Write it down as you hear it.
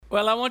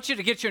Well, I want you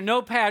to get your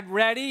notepad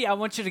ready. I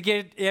want you to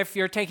get, if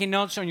you're taking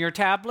notes on your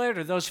tablet,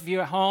 or those of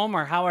you at home,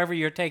 or however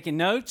you're taking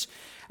notes,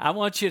 I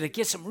want you to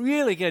get some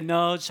really good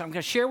notes. I'm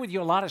going to share with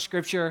you a lot of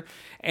scripture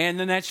in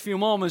the next few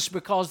moments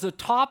because the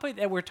topic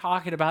that we're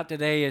talking about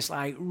today is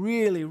like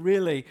really,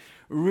 really,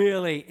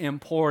 really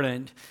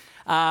important.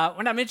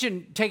 When I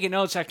mention taking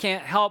notes, I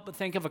can't help but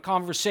think of a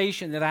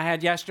conversation that I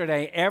had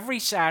yesterday. Every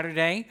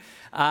Saturday,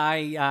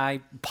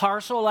 I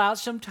parcel out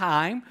some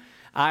time.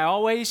 I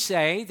always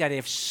say that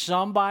if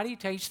somebody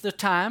takes the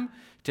time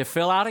to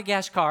fill out a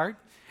guest card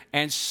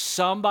and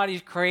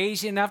somebody's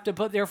crazy enough to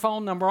put their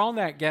phone number on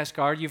that guest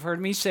card, you've heard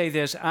me say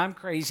this, I'm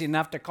crazy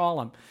enough to call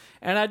them.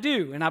 And I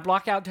do, and I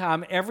block out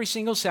time every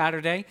single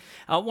Saturday.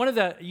 One of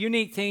the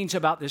unique things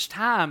about this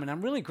time, and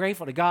I'm really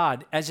grateful to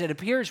God, as it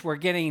appears we're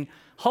getting,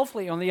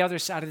 hopefully on the other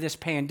side of this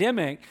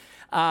pandemic,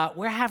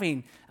 we're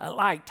having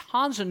like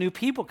tons of new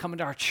people coming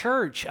to our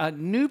church,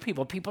 new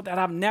people that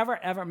I've never,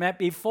 ever met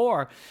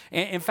before.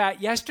 In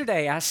fact,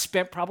 yesterday I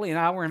spent probably an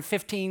hour and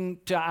 15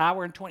 to an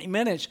hour and 20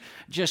 minutes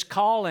just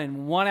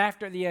calling one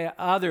after the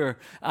other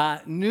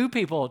new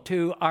people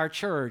to our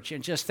church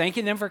and just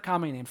thanking them for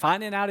coming and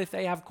finding out if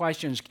they have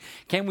questions.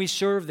 Can we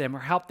serve them or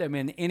help them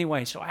in any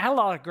way? So I had a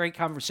lot of great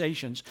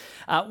conversations.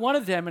 One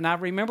of them, and I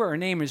remember her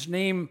name is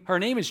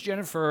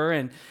Jennifer,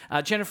 and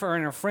Jennifer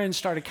and her friends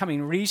started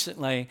coming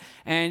recently,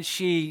 and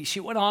she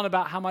went on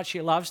about how much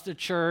she loves the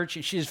church,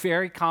 and she's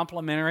very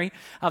complimentary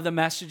of the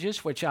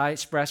messages, which I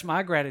express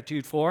my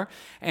gratitude for.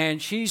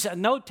 And she's a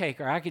note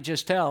taker, I could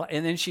just tell.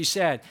 And then she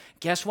said,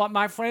 "Guess what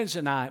my friend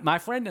and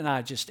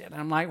I just did?" And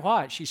I'm like,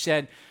 "What?" She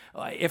said,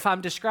 "If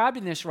I'm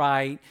describing this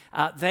right,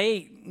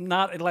 they,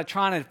 not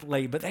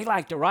electronically, but they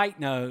like to write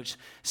notes."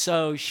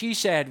 So she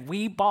said,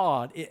 we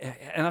bought,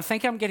 and I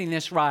think I'm getting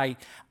this right,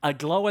 a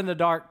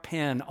glow-in-the-dark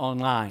pen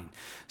online.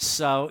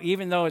 So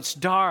even though it's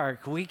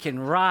dark, we can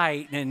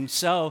write. And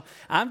so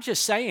I'm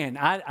just saying,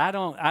 I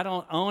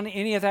don't own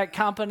any of that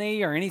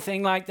company or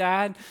anything like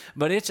that,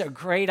 but it's a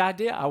great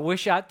idea. I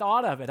wish I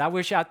thought of it. I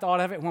wish I thought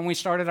of it when we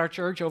started our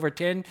church over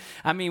 10.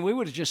 We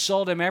would have just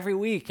sold them every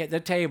week at the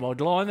table,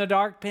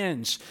 glow-in-the-dark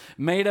pens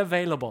made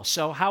available.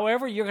 So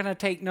however you're going to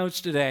take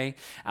notes today,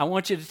 I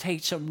want you to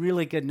take some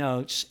really good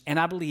notes, and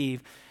I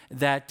believe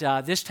that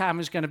this time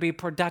is going to be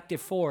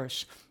productive for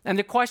us. And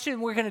the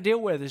question we're going to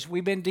deal with is,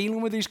 we've been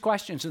dealing with these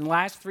questions in the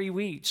last 3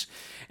 weeks.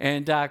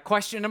 And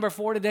question number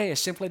 4 today is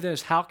simply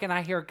this: how can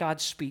I hear God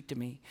speak to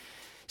me?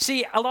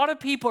 See, a lot of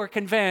people are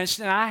convinced,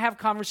 and I have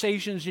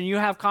conversations, and you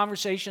have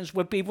conversations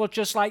with people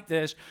just like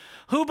this,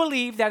 who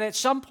believe that at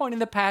some point in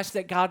the past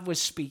that God was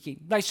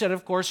speaking. They said,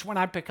 of course, when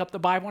I pick up the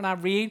Bible and I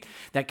read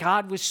that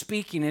God was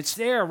speaking, it's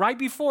there right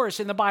before us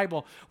in the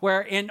Bible,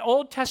 where in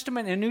Old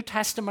Testament and New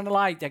Testament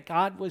alike, that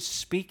God was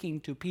speaking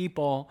to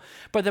people.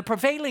 But the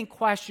prevailing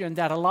question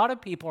that a lot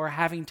of people are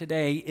having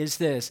today is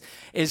this: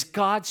 is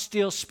God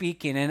still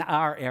speaking in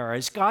our era?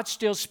 Is God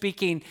still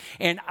speaking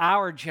in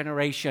our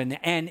generation?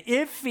 And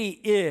if He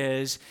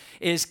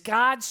is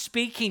God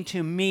speaking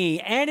to me?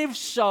 And if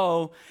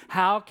so,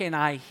 how can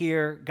I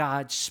hear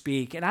God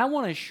speak? And I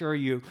want to assure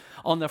you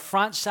on the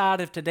front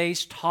side of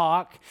today's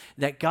talk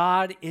that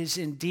God is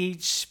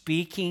indeed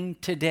speaking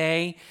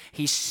today.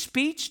 He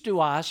speaks to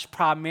us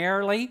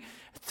primarily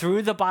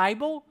through the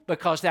Bible,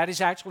 because that is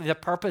actually the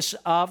purpose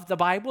of the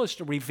Bible, is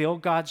to reveal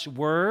God's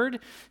Word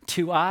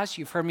to us.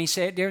 You've heard me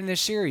say it during this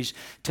series.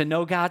 To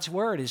know God's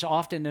Word is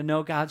often to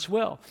know God's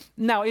will.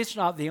 Now, it's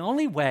not the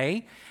only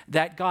way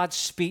that God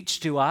speaks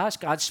to us.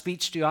 God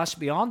speaks to us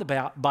beyond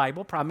the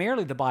Bible,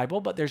 primarily the Bible,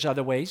 but there's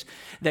other ways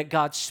that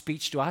God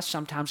speaks to us.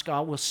 Sometimes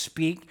God will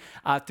speak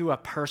through a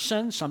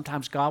person.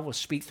 Sometimes God will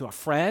speak through a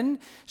friend.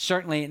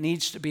 Certainly, it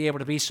needs to be able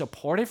to be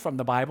supported from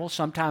the Bible.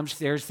 Sometimes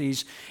there's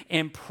these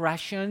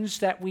impressions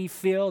that we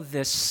feel,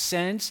 this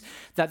sense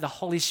that the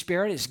Holy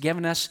Spirit has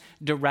given us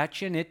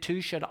direction. It too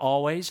should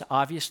always,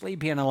 obviously,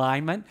 be in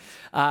alignment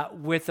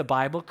with the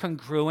Bible,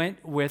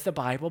 congruent with the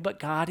Bible, but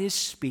God is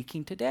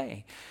speaking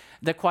today.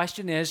 The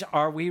question is,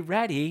 are we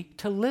ready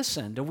to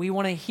listen? Do we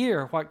want to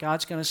hear what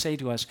God's going to say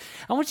to us?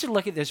 I want you to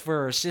look at this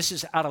verse. This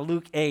is out of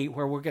Luke 8,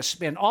 where we're going to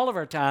spend all of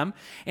our time.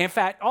 In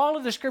fact, all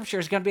of the scripture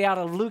is going to be out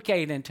of Luke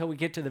 8 until we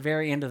get to the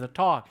very end of the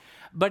talk.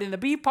 But in the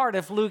B part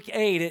of Luke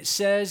 8, it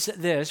says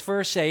this,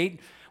 verse 8,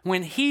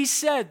 when he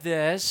said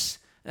this,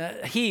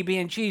 he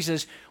being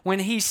Jesus, when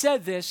he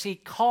said this, he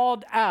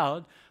called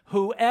out,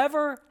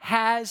 "Whoever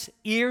has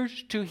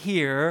ears to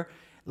hear,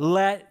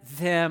 let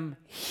them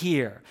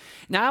hear."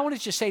 Now, I want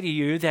to just say to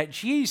you that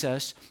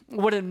Jesus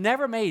would have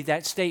never made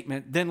that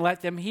statement, "then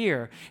let them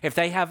hear." If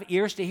they have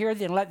ears to hear,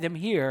 then let them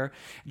hear.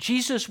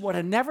 Jesus would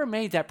have never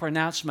made that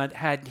pronouncement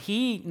had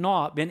he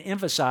not been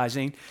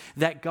emphasizing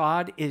that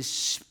God is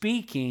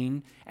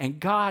speaking,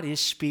 and God is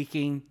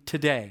speaking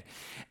today.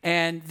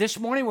 And this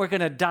morning we're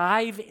going to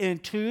dive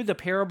into the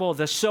parable of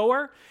the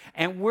sower,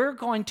 and we're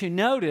going to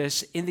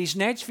notice in these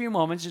next few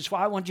moments, it's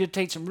why I want you to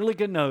take some really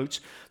good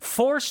notes,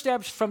 4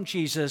 steps from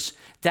Jesus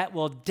that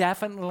will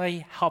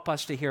definitely help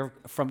us to hear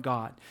from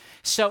God.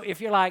 So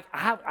if you're like,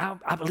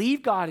 I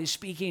believe God is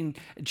speaking,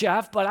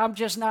 Jeff, but I'm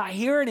just not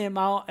hearing it in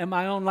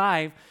my own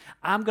life,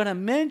 I'm going to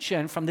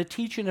mention from the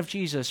teaching of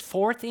Jesus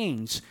four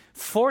things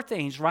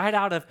right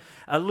out of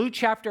Luke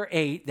chapter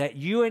 8 that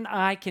you and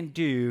I can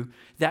do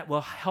that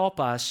will help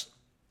us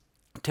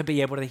to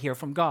be able to hear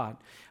from God.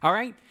 All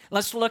right,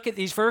 let's look at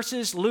these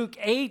verses. Luke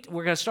 8,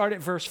 we're going to start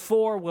at verse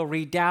 4. We'll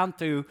read down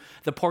through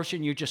the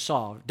portion you just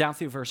saw, down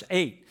through verse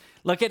 8.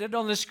 Look at it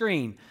on the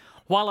screen.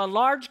 While a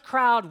large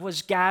crowd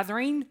was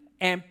gathering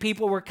and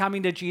people were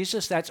coming to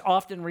Jesus, that's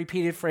often a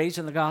repeated phrase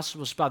in the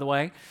Gospels, by the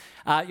way.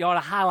 You ought to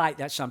highlight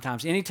that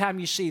sometimes. Anytime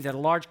you see that a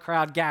large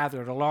crowd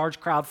gathered, a large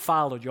crowd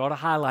followed, you ought to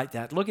highlight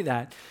that. Look at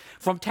that.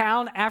 From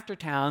town after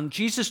town,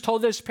 Jesus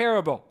told this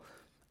parable.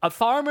 A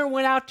farmer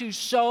went out to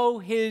sow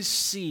his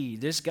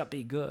seed. This got to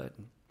be good.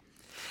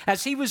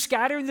 As he was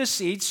scattering the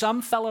seed,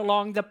 some fell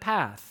along the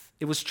path.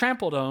 It was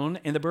trampled on,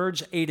 and the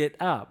birds ate it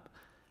up.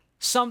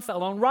 Some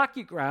fell on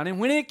rocky ground, and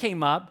when it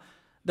came up,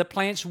 the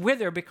plants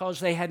withered because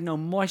they had no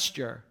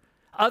moisture.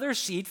 Other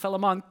seed fell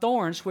among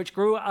thorns, which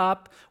grew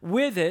up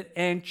with it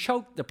and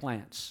choked the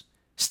plants.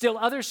 Still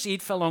other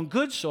seed fell on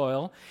good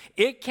soil.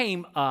 It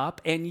came up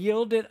and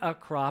yielded a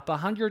crop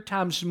 100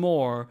 times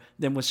more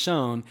than was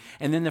sown.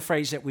 And then the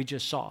phrase that we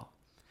just saw.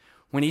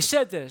 When he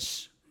said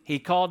this, he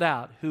called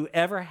out,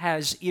 whoever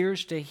has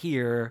ears to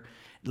hear,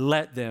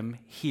 let them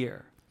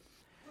hear.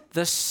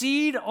 The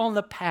seed on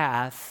the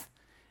path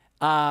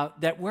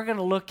that we're going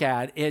to look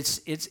at, it's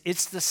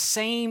the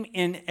same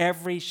in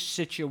every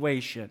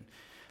situation.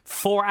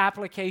 4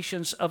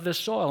 applications of the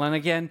soil. And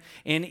again,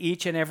 in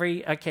each and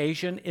every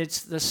occasion,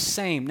 it's the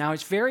same. Now,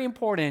 it's very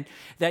important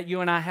that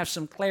you and I have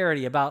some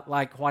clarity about,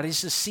 like, what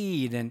is the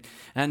seed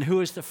and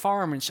who is the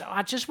farmer. And so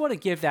I just want to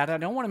give that. I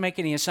don't want to make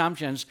any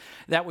assumptions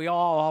that we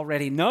all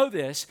already know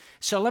this.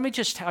 So let me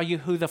just tell you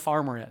who the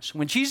farmer is.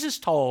 When Jesus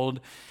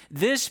told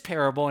this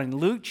parable in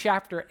Luke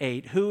chapter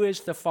 8, who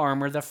is the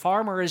farmer? The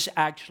farmer is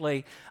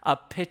actually a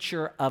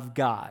picture of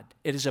God.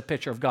 It is a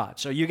picture of God.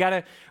 So you got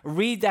to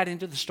read that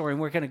into the story,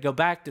 and we're going to go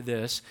back to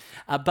this.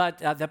 But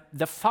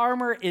the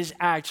farmer is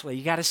actually,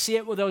 you got to see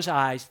it with those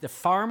eyes. The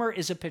farmer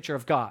is a picture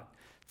of God.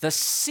 The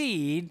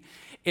seed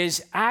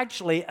is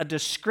actually a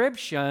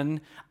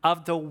description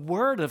of the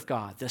Word of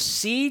God. The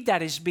seed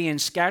that is being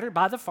scattered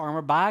by the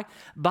farmer,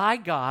 by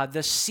God,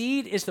 the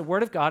seed is the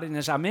Word of God. And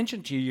as I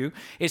mentioned to you,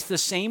 it's the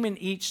same in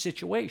each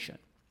situation.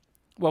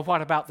 Well,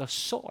 what about the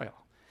soil?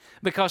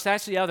 Because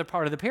that's the other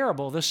part of the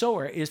parable. The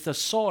sower is the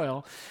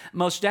soil.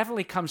 Most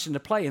definitely comes into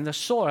play. And the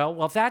soil,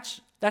 well,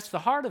 that's the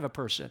heart of a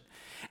person.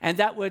 And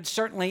that would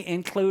certainly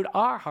include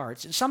our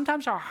hearts. And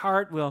sometimes our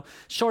heart will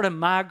sort of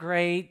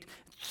migrate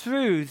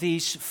through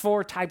these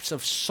 4 types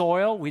of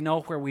soil. We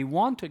know where we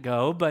want to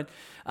go, but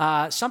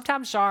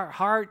sometimes our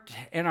heart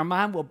and our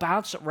mind will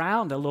bounce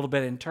around a little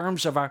bit in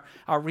terms of our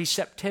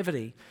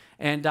receptivity.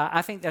 And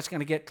I think that's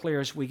going to get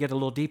clear as we get a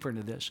little deeper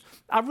into this.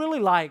 I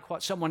really like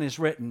what someone has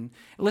written.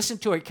 Listen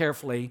to it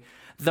carefully.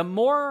 The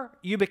more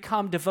you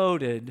become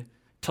devoted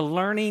to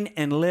learning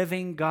and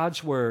living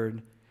God's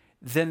Word,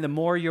 then the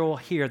more you'll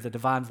hear the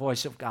divine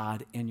voice of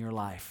God in your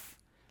life.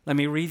 Let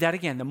me read that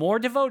again. The more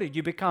devoted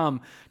you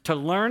become to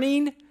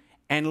learning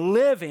and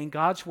living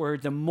God's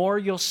Word, the more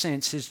you'll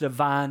sense His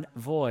divine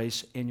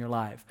voice in your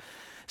life.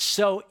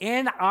 So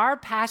in our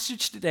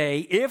passage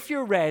today, if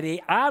you're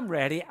ready, I'm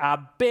ready,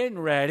 I've been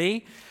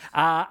ready,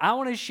 I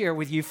want to share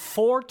with you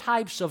 4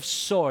 types of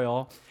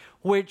soil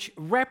which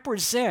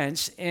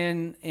represents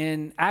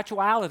in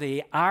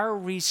actuality our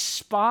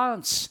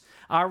responses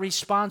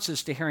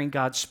to hearing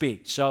God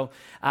speak. So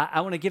I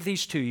want to give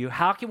these to you.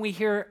 How can we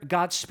hear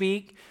God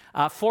speak?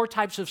 4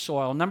 types of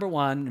soil. Number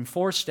 1, in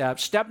 4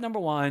 steps. Step number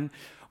 1,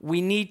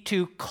 we need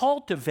to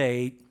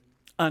cultivate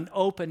an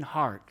open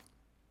heart.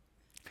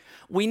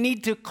 We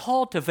need to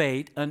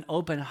cultivate an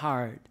open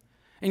heart.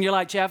 And you're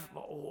like, Jeff,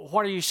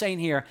 what are you saying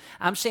here?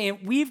 I'm saying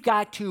we've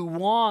got to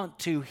want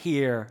to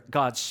hear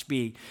God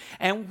speak.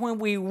 And when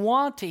we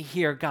want to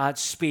hear God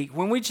speak,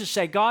 when we just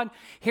say, God,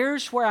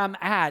 here's where I'm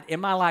at in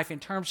my life in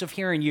terms of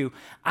hearing you,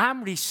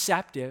 I'm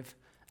receptive.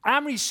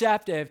 I'm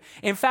receptive.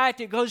 In fact,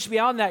 it goes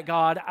beyond that,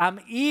 God. I'm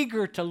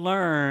eager to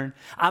learn.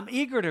 I'm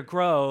eager to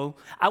grow.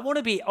 I want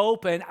to be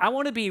open. I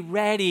want to be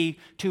ready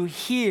to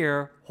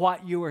hear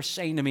what you are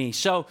saying to me.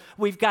 So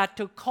we've got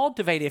to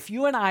cultivate. If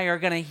you and I are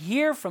going to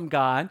hear from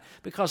God,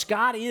 because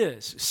God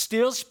is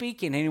still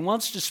speaking and He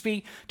wants to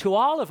speak to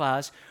all of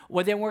us,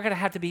 well, then we're going to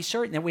have to be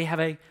certain that we have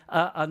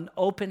an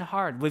open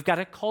heart. We've got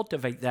to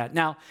cultivate that.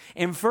 Now,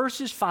 in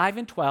verses 5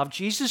 and 12,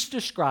 Jesus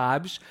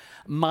describes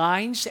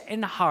minds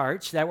and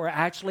hearts that were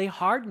actually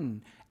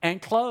hardened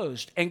and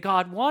closed. And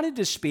God wanted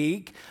to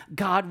speak.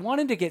 God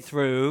wanted to get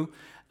through,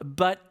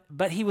 but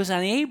He was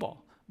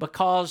unable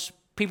because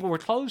people were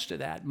closed to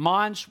that.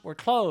 Minds were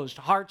closed.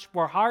 Hearts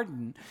were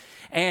hardened.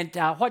 And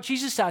what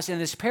Jesus does in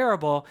this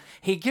parable,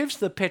 he gives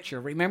the picture.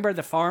 Remember,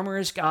 the farmer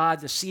is God.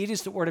 The seed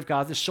is the word of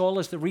God. The soil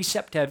is the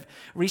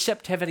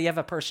receptivity of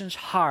a person's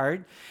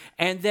heart.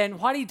 And then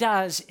what he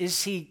does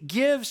is he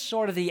gives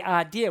sort of the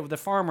idea with the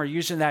farmer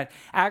using that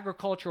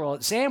agricultural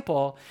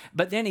example,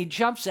 but then he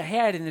jumps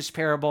ahead in this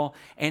parable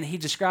and he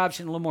describes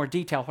in a little more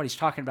detail what he's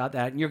talking about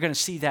that. And you're going to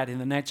see that in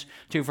the next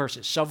two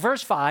verses. So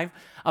verse 5,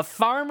 a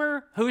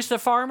farmer, who's the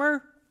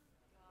farmer?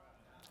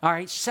 All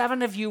right,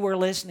 7 of you were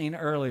listening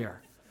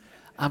earlier.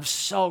 I'm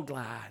so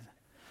glad.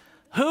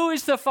 Who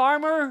is the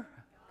farmer?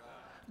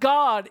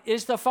 God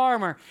is the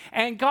farmer.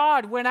 And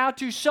God went out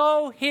to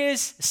sow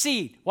his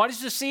seed. What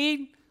is the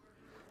seed?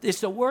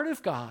 It's the word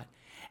of God.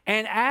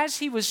 And as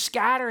he was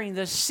scattering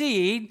the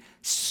seed,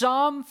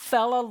 some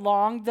fell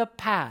along the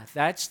path.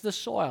 That's the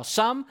soil.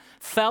 Some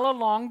fell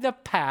along the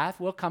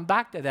path. We'll come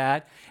back to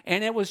that.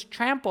 And it was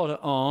trampled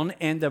on,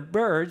 and the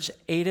birds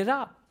ate it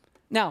up.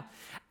 Now,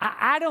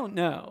 I don't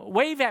know.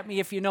 Wave at me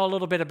if you know a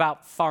little bit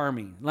about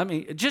farming.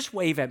 Just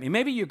wave at me.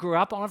 Maybe you grew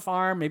up on a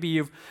farm.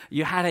 Maybe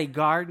you had a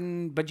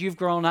garden, but you've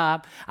grown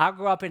up. I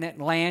grew up in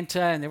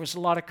Atlanta, and there was a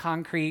lot of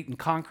concrete, and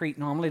concrete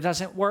normally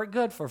doesn't work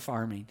good for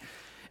farming.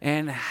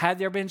 And had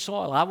there been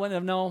soil, I wouldn't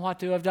have known what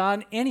to have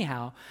done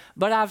anyhow.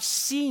 But I've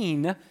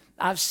seen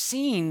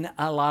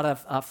a lot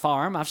of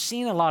farm. I've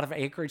seen a lot of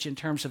acreage in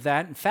terms of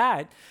that. In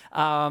fact,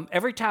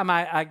 every time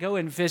I go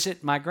and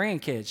visit my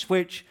grandkids,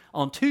 which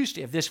on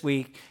Tuesday of this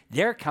week,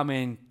 they're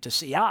coming to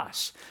see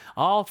us.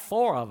 All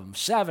 4 of them,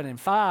 7 and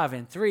 5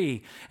 and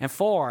 3 and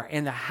 4,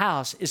 and the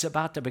house is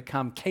about to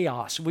become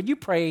chaos. Would you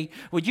pray?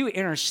 Would you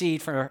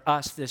intercede for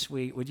us this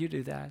week? Would you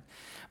do that?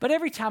 But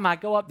every time I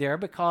go up there,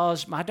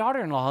 because my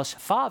daughter-in-law's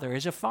father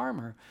is a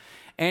farmer,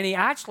 and he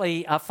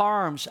actually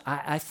farms,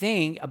 I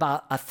think,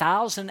 about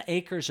 1,000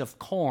 acres of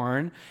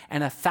corn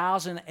and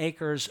 1,000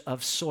 acres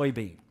of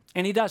soybean.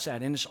 And he does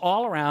that, and it's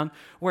all around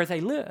where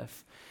they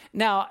live.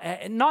 Now,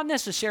 not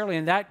necessarily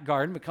in that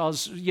garden,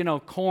 because,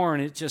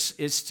 corn, it's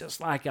just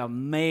like a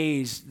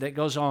maze that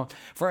goes on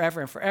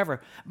forever and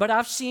forever. But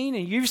I've seen,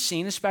 and you've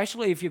seen,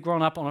 especially if you've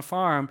grown up on a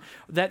farm,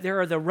 that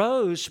there are the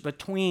rows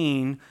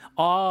between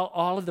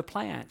all of the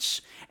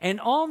plants. And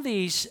on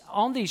these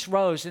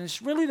rows, and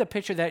it's really the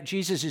picture that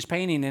Jesus is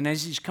painting, and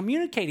as he's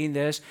communicating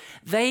this,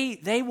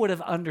 they would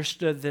have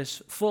understood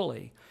this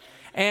fully.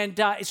 And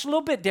it's a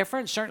little bit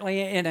different, certainly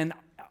in an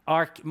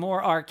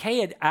more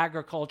archaic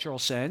agricultural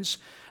sense.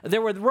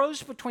 There were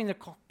rows between the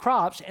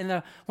crops,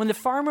 and when the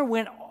farmer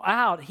went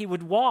out, he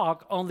would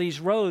walk on these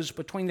rows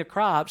between the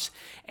crops,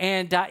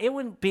 and it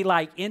wouldn't be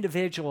like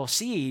individual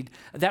seed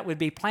that would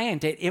be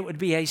planted. It would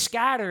be a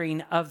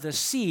scattering of the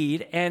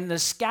seed, and the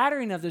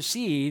scattering of the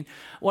seed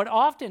would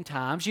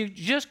oftentimes, you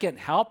just couldn't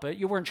help it,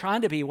 you weren't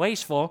trying to be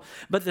wasteful,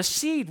 but the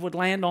seed would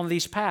land on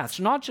these paths,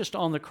 not just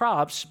on the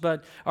crops,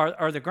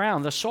 or the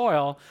ground, the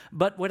soil,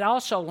 but would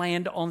also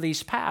land on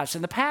these paths.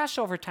 And the paths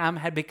over time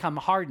had become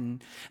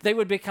hardened. They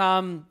would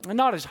become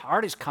not as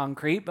hard as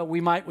concrete, but we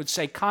would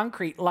say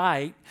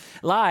concrete-like.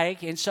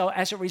 And so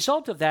as a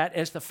result of that,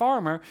 as the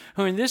farmer,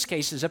 who in this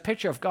case is a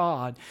picture of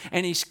God,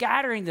 and he's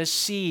scattering the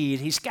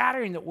seed, he's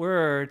scattering the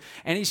word,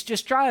 and he's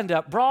just trying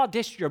to broad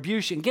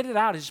distribution, get it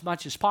out as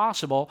much as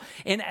possible,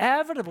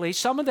 inevitably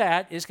some of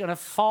that is going to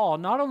fall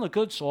not on the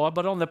good soil,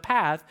 but on the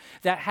path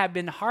that had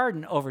been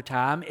hardened over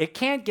time. It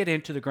can't get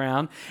into the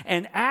ground,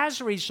 and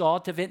as a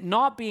result of it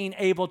not being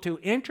able to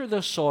enter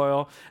the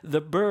soil,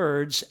 the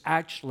birds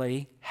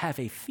actually have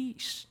a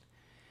feast.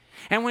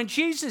 And when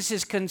Jesus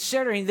is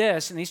considering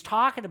this, and he's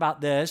talking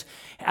about this,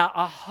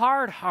 a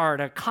hard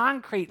heart, a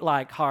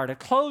concrete-like heart, a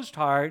closed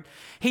heart,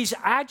 he's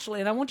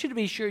actually, and I want you to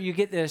be sure you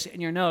get this in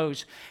your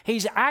notes,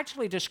 he's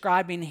actually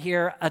describing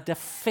here a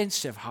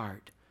defensive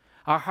heart.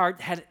 Our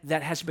heart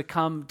that has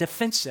become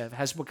defensive,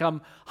 has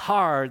become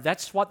hard.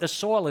 That's what the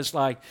soil is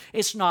like.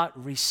 It's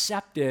not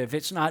receptive.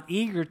 It's not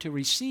eager to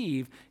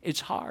receive.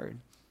 It's hard.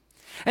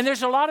 And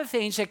there's a lot of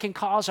things that can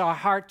cause our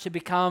heart to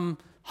become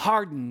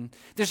hardened.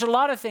 There's a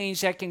lot of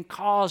things that can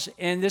cause,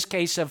 in this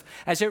case of,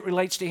 as it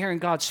relates to hearing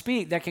God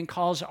speak, that can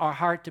cause our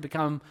heart to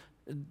become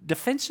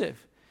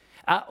defensive.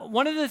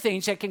 One of the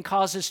things that can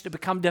cause us to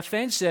become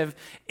defensive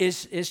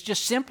is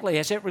just simply,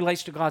 as it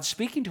relates to God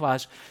speaking to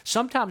us,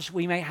 sometimes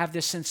we may have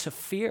this sense of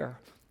fear.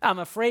 I'm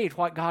afraid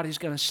what God is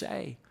going to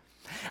say.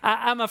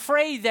 I'm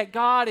afraid that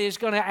God is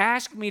going to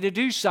ask me to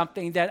do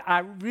something that I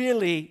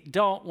really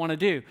don't want to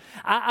do.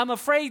 I'm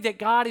afraid that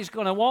God is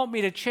going to want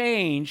me to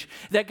change,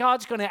 that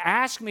God's going to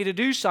ask me to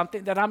do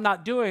something that I'm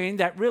not doing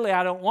that really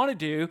I don't want to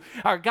do,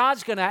 or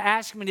God's going to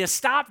ask me to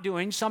stop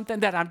doing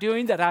something that I'm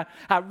doing that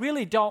I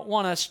really don't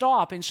want to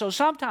stop. And so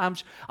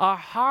sometimes our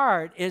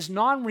heart is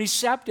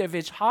non-receptive.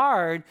 It's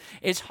hard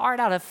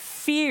out of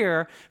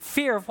fear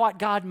of what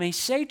God may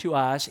say to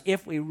us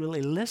if we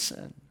really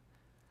listen.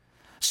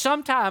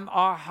 Sometime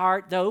our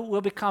heart, though, will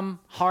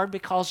become hard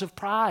because of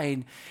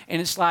pride.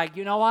 And it's like,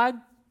 you know what?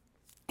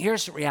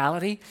 here's the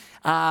reality.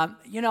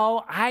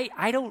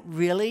 I don't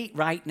really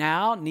right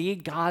now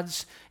need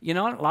God's, a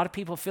lot of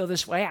people feel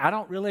this way. I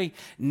don't really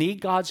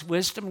need God's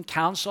wisdom and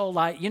counsel.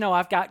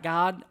 I've got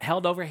God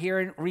held over here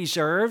in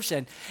reserves.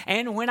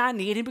 And when I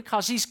need him,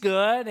 because he's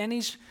good and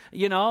he's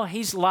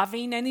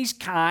loving and he's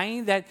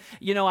kind, that,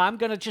 I'm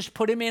going to just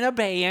put him in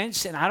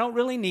abeyance, and I don't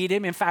really need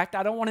him. In fact,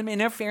 I don't want him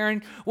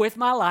interfering with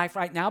my life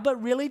right now.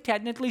 But really,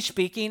 technically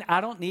speaking, I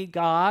don't need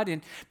God.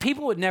 And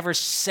people would never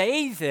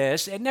say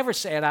this. They'd never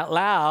say it out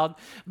loud,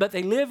 but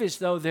they live as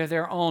though they're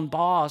their own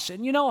boss.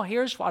 And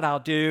here's what I'll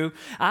do.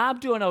 I'm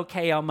doing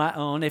okay on my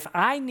own. If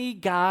I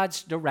need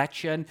God's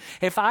direction,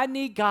 if I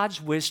need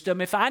God's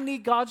wisdom, if I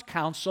need God's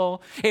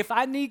counsel, if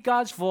I need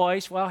God's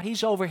voice, well,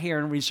 he's over here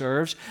in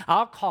reserves.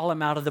 I'll call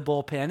him out of the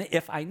bullpen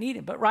if I need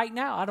him. But right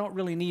now, I don't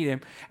really need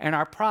him. And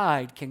our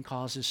pride can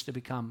cause us to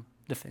become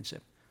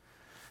defensive.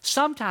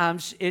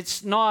 Sometimes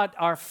it's not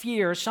our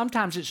fear.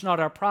 Sometimes it's not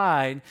our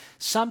pride.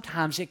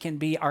 Sometimes it can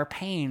be our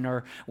pain,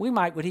 or we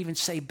would even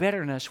say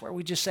bitterness, where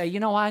we just say,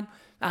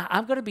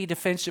 I'm going to be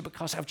defensive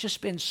because I've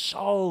just been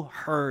so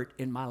hurt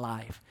in my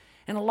life.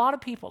 And a lot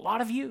of people, a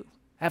lot of you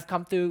have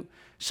come through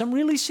some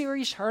really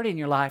serious hurt in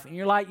your life. And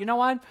you're like,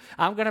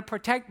 I'm going to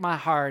protect my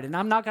heart, and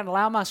I'm not going to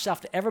allow myself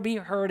to ever be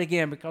hurt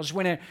again, because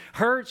when it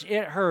hurts,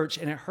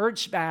 and it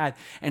hurts bad.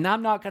 And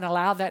I'm not going to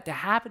allow that to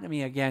happen to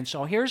me again.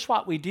 So here's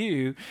what we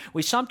do.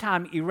 We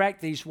sometimes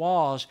erect these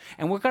walls,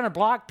 and we're going to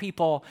block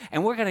people,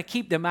 and we're going to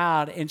keep them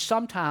out. And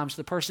sometimes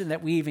the person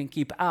that we even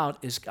keep out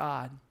is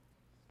God.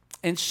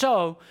 And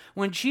so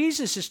when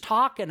Jesus is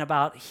talking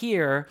about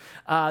here,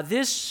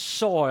 this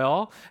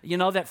soil,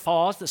 that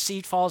falls, the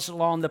seed falls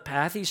along the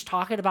path, he's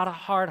talking about a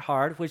hard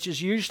heart, which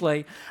is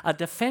usually a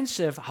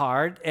defensive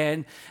heart.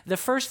 And the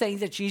first thing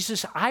that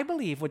Jesus, I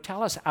believe, would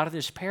tell us out of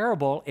this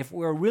parable, if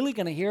we're really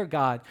going to hear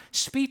God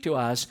speak to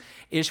us,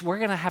 is we're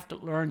going to have to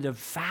learn the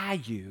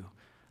value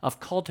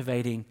of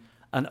cultivating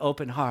an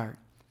open heart.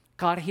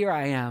 God, here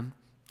I am.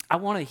 I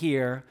want to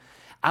hear.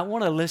 I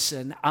want to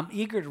listen. I'm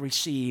eager to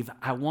receive.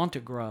 I want to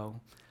grow.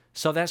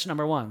 So that's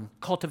number one,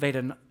 cultivate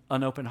an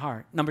open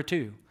heart. Number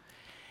two,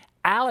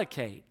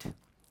 allocate.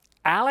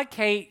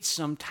 Allocate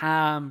some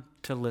time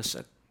to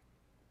listen.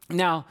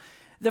 Now,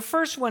 the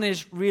first one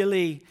is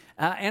really,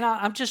 and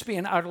I'm just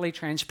being utterly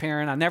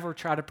transparent. I never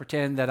try to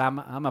pretend that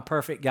I'm a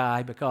perfect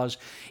guy, because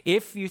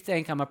if you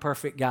think I'm a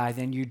perfect guy,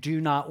 then you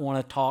do not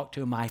want to talk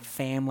to my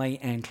family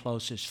and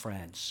closest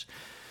friends.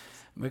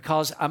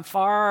 Because I'm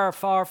far,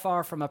 far,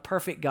 far from a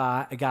perfect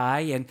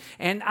guy,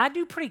 and I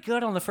do pretty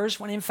good on the first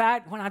one. In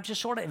fact, when I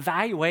just sort of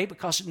evaluate,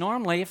 because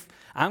normally if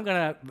I'm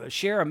going to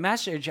share a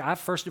message, I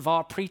first of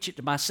all preach it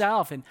to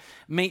myself and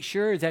make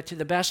sure that to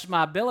the best of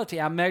my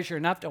ability, I'm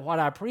measuring up to what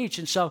I preach.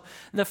 And so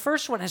the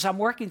first one, as I'm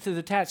working through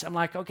the text, I'm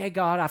like, okay,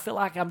 God, I feel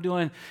like I'm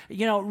doing,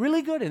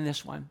 really good in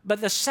this one.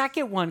 But the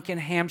second one can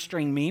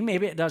hamstring me.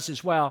 Maybe it does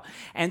as well.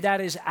 And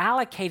that is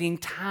allocating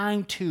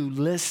time to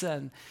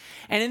listen.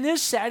 And in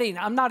this setting,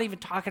 I'm not even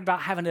talking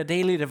about having a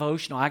daily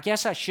devotional. I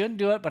guess I shouldn't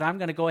do it, but I'm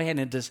going to go ahead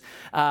and just,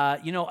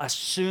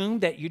 assume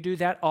that you do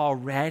that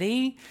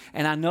already.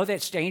 And I know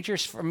that's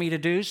dangerous for me to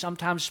do.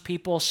 Sometimes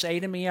people say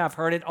to me, I've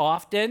heard it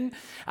often,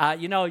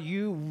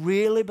 you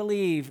really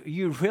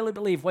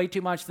believe way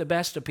too much the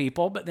best of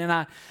people. But then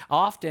I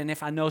often,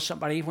 if I know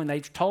somebody, when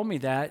they've told me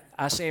that,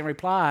 I say in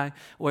reply,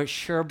 well, it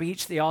sure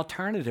beats the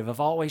alternative of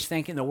always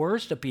thinking the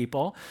worst of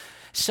people.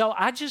 So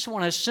I just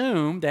want to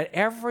assume that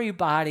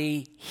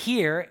everybody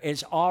here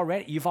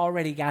you've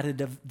already got a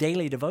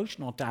daily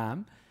devotional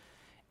time.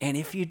 And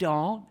if you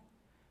don't,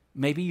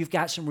 maybe you've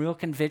got some real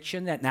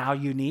conviction that now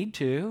you need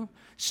to,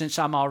 since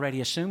I'm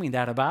already assuming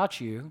that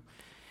about you.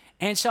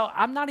 And so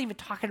I'm not even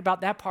talking about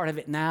that part of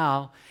it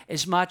now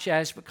as much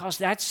as, because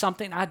that's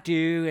something I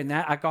do, and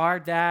that I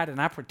guard that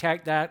and I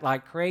protect that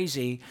like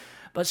crazy.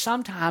 But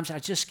sometimes I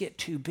just get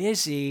too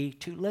busy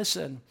to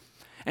listen.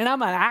 And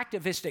I'm an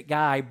activistic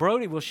guy.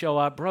 Brody will show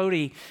up.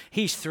 Brody,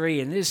 he's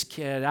 3, and this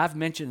kid, I've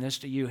mentioned this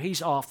to you,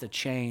 he's off the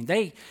chain.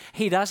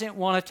 He doesn't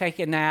want to take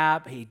a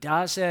nap. He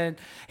doesn't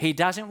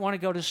want to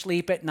go to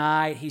sleep at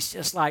night. He's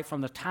just like,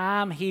 from the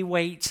time he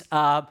wakes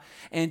up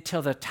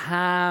until the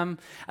time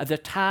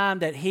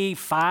that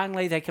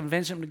they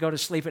convince him to go to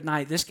sleep at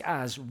night, this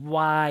guy's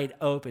wide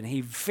open.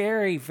 He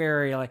very,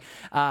 very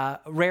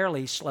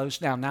rarely slows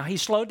down. Now, he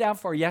slowed down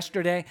for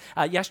yesterday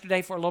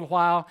for a little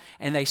while,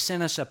 and they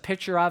sent us a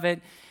picture of it.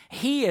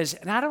 He is,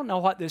 and I don't know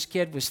what this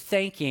kid was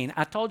thinking.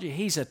 I told you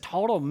he's a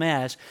total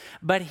mess,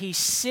 but he's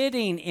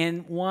sitting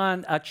in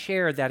a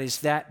chair that is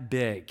that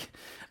big,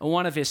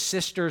 one of his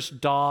sister's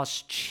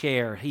DOS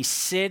chair. He's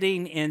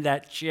sitting in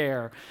that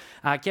chair.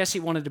 I guess he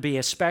wanted to be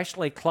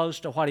especially close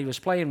to what he was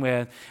playing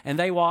with, and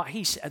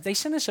they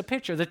sent us a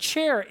picture. The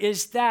chair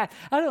is that,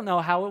 I don't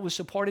know how it was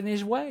supporting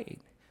his weight.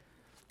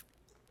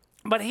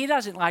 But he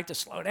doesn't like to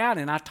slow down,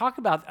 and I talk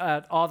about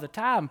all the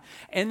time.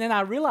 And then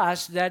I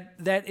realized that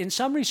in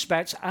some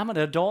respects, I'm an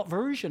adult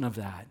version of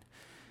that.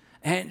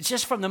 And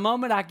just from the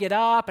moment I get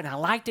up, and I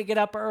like to get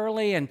up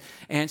early, and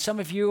some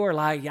of you are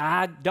like,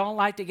 yeah, I don't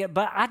like to get,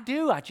 but I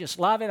do. I just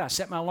love it. I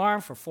set my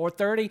alarm for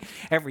 4:30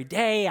 every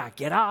day. I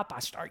get up. I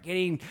start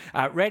getting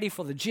ready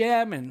for the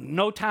gym, and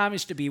no time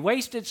is to be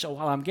wasted. So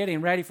while I'm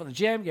getting ready for the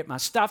gym, get my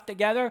stuff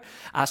together,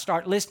 I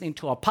start listening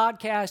to a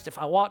podcast. If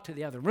I walk to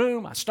the other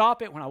room, I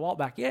stop it. When I walk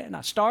back in,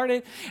 I start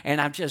it, and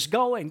I'm just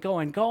going.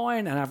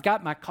 And I've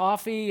got my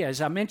coffee,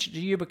 as I mentioned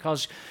to you,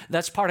 because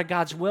that's part of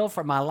God's will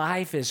for my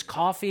life is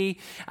coffee.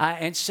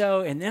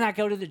 And then I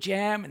go to the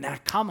gym, and then I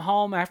come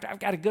home after I've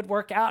got a good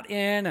workout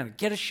in, and I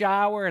get a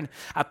shower, and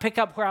I pick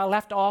up where I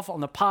left off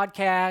on the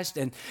podcast,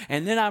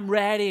 and then I'm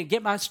ready and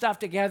get my stuff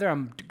together.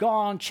 I'm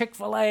gone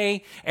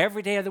Chick-fil-A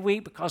every day of the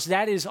week because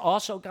that is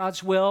also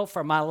God's will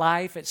for my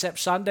life, except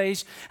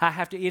Sundays I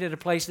have to eat at a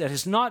place that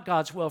is not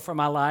God's will for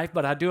my life,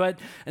 but I do it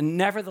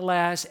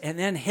nevertheless, and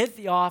then hit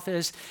the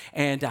office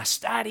and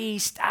study,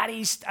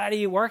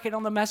 working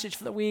on the message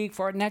for the week,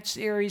 for our next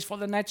series, for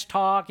the next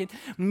talk, and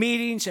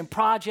meetings and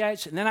projects.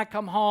 And then I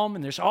come home,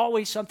 and there's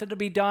always something to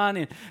be done.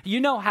 And you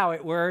know how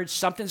it works.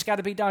 Something's got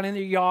to be done in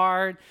the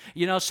yard.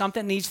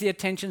 Something needs the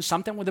attention,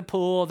 something with the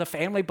pool, the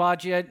family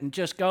budget, and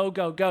just go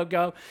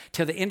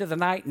till the end of the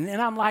night. And then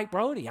I'm like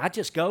Brody. I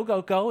just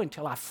go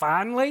until I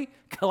finally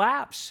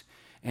collapse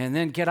and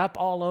then get up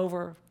all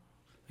over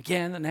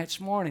again the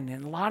next morning.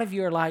 And a lot of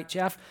you are like,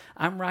 Jeff,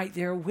 I'm right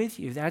there with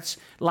you.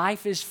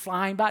 Life is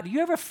flying by. Do you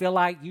ever feel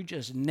like you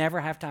just never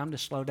have time to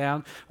slow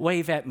down?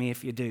 Wave at me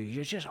if you do.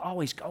 You're just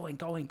always going.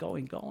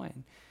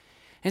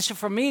 And so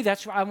for me,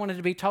 that's why I wanted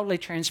to be totally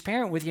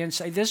transparent with you and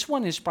say this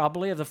one is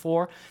probably of the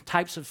 4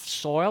 types of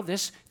soil.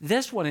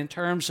 This one, in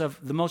terms of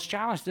the most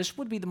challenge, this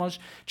would be the most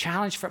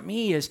challenge for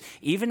me is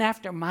even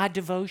after my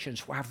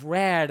devotions where I've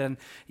read and,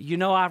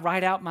 I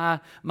write out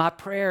my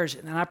prayers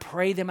and then I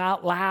pray them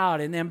out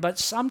loud. But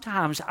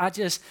sometimes I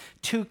just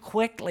too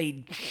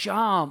quickly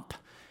jump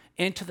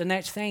into the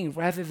next thing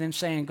rather than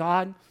saying,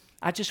 God,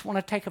 I just want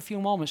to take a few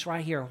moments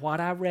right here. What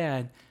I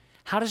read,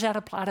 how does that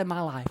apply to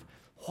my life?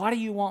 What do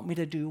you want me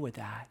to do with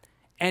that?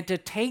 And to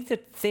take the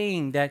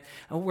thing that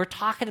we're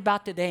talking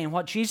about today and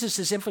what Jesus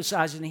is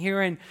emphasizing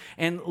here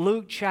in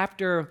Luke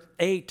chapter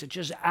 8, to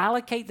just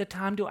allocate the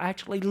time to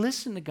actually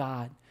listen to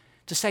God.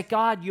 To say,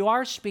 God, you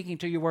are speaking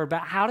to your word,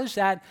 but how does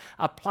that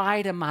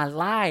apply to my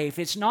life?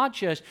 It's not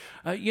just,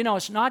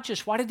 it's not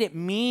just what did it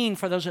mean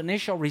for those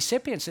initial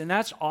recipients, and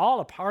that's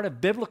all a part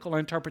of biblical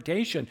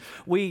interpretation.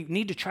 We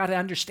need to try to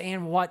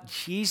understand what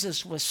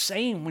Jesus was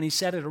saying when he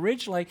said it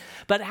originally,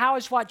 but how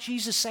is what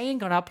Jesus is saying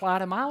going to apply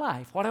to my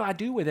life? What do I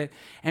do with it?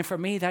 And for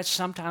me, that's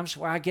sometimes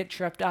where I get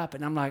tripped up,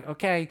 and I'm like,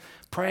 okay,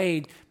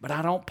 prayed, but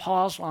I don't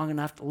pause long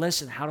enough to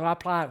listen. How do I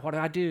apply it? What do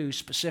I do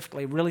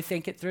specifically? Really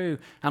think it through.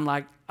 I'm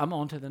like, I'm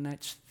on to the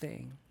next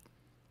thing.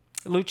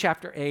 Luke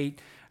chapter 8,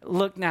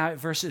 look now at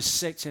verses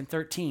 6 and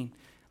 13.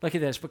 Look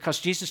at this,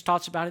 because Jesus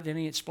talks about it, then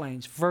he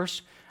explains.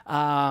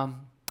 Here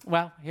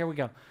we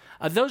go.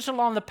 Those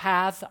along the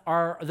path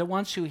are the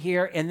ones who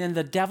hear, and then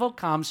the devil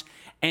comes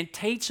and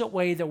takes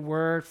away the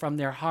word from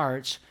their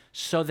hearts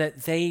so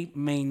that they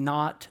may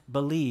not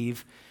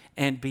believe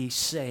and be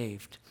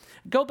saved.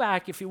 Go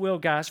back, if you will,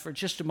 guys, for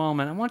just a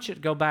moment. I want you to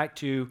go back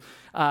to,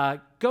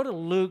 go to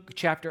Luke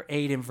chapter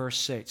 8 and verse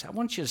 6. I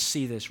want you to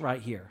see this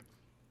right here.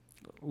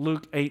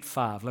 Luke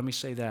 8:5. Let me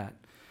say that.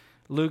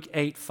 Luke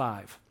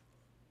 8:5.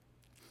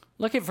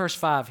 Look at verse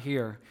 5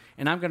 here,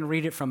 and I'm going to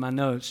read it from my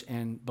notes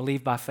and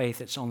believe by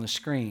faith it's on the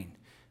screen.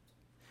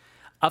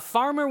 A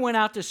farmer went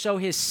out to sow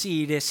his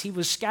seed. As he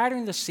was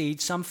scattering the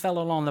seed, some fell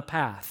along the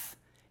path.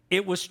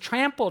 It was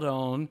trampled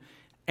on,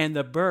 and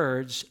the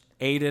birds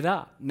ate it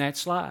up.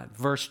 Next slide,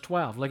 verse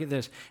 12. Look at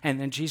this. And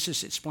then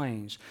Jesus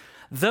explains.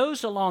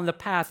 Those along the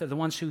path are the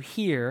ones who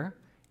hear,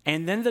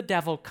 and then the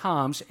devil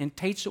comes and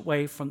takes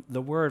away from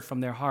the word from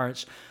their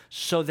hearts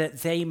so that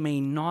they may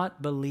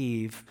not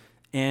believe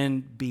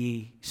and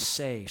be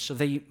saved. So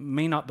they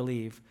may not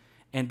believe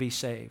and be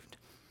saved.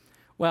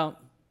 Well,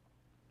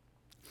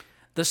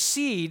 the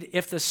seed,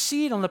 if the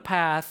seed on the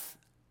path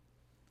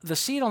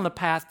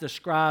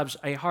describes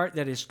a heart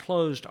that is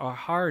closed or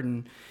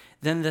hardened,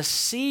 then the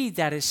seed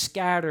that is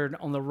scattered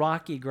on the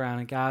rocky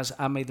ground, and guys,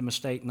 I made the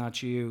mistake,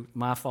 not you,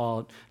 my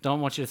fault.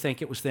 Don't want you to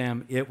think it was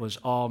them, it was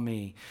all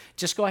me.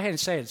 Just go ahead and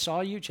say it. It's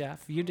all you,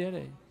 Jeff. You did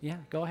it. Yeah,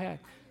 go ahead.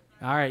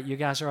 All right, you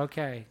guys are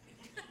okay.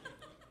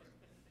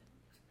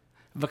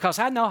 Because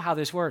I know how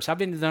this works. I've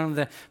been to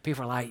the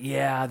people are like,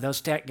 yeah,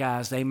 those tech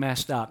guys, they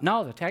messed up.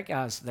 No, the tech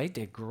guys, they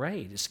did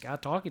great. It's the guy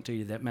talking to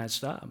you that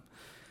messed up.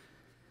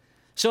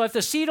 So if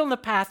the seed on the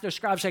path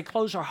describes a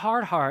closed or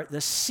hard heart,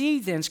 the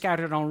seed then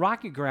scattered on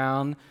rocky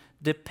ground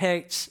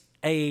depicts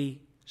a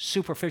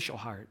superficial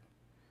heart.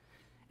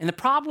 And the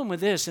problem with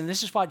this, and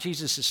this is what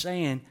Jesus is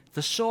saying,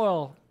 the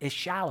soil is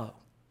shallow.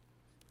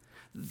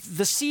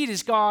 The seed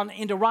has gone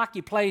into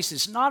rocky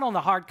places, not on the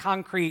hard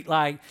concrete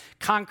like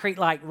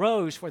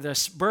rows where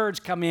the birds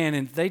come in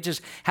and they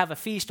just have a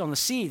feast on the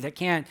seed. That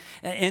can't.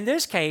 In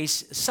this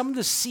case, some of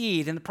the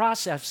seed in the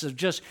process of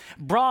just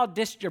broad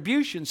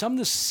distribution, some of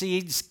the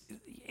seeds,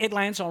 it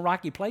lands on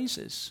rocky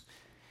places.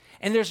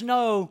 and there's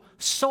no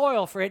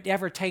soil for it to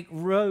ever take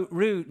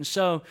root, and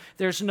so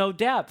there's no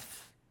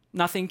depth.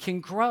 Nothing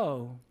can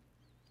grow.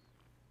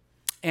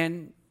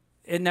 And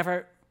it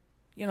never,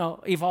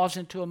 evolves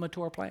into a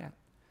mature plant.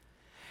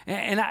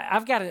 And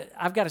I've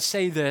got to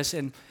say this,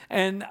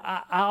 and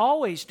I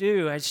always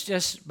do. It's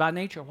just by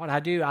nature what I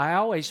do. I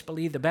always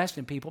believe the best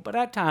in people, but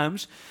at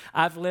times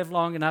I've lived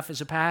long enough as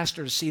a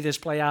pastor to see this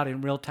play out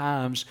in real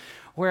times,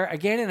 where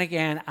again and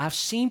again I've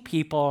seen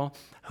people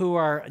who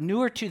are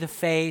newer to the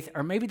faith,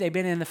 or maybe they've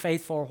been in the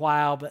faith for a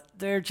while, but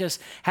they're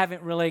just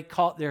haven't really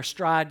caught their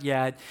stride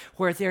yet,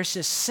 where there's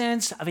this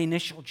sense of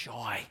initial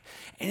joy.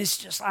 And it's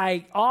just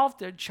like off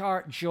the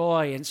chart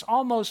joy. And it's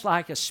almost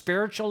like a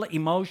spiritual,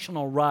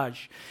 emotional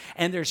rush.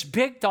 And there's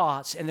big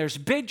thoughts, and there's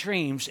big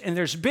dreams, and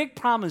there's big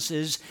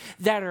promises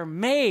that are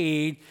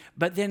made,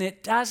 but then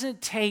it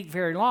doesn't take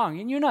very long.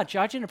 And you're not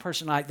judging a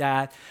person like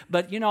that,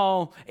 but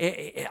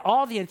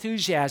all the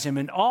enthusiasm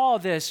and all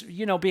this,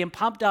 being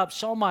pumped up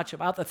so much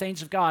about the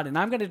things of God, and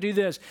I'm going to do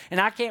this, and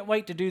I can't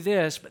wait to do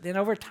this. But then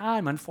over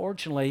time,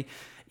 unfortunately,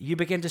 you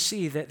begin to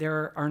see that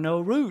there are no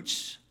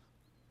roots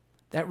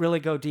that really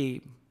go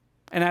deep.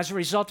 And as a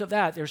result of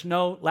that, there's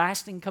no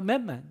lasting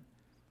commitment.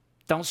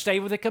 Don't stay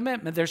with the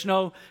commitment. There's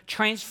no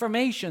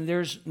transformation.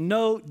 There's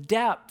no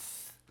depth.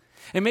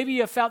 And maybe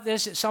you have felt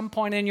this at some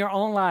point in your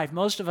own life.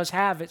 Most of us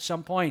have at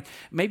some point.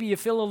 Maybe you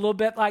feel a little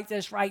bit like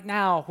this right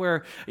now,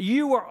 where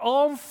you were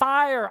on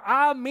fire.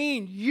 I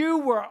mean, you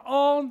were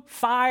on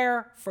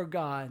fire for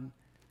God.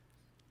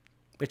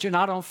 But you're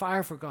not on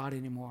fire for God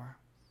anymore.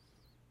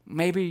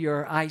 Maybe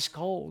you're ice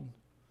cold.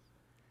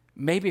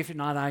 Maybe if you're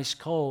not ice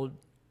cold,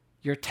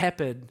 you're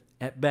tepid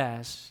at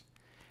best.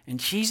 And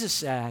Jesus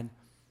said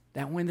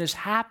that when this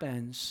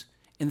happens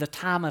in the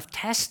time of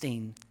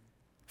testing,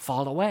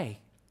 fall away.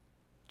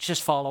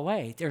 Just fall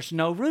away. There's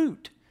no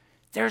root.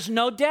 There's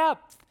no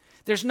depth.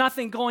 There's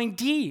nothing going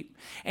deep.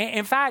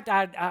 In fact,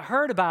 I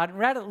heard about and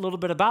read a little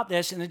bit about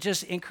this, and it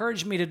just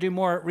encouraged me to do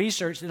more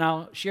research than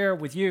I'll share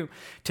with you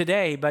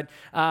today. But,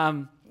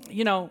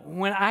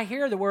 when I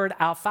hear the word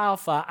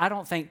alfalfa, I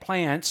don't think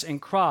plants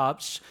and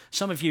crops.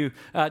 Some of you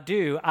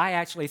do. I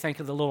actually think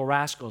of the Little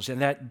Rascals,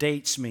 and that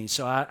dates me,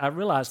 so I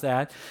realize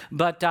that.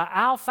 But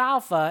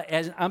alfalfa,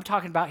 as I'm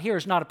talking about here,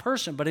 is not a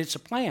person, but it's a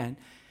plant.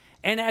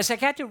 And as I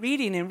got to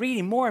reading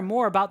more and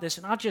more about this,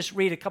 and I'll just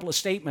read a couple of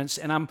statements,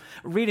 and I'm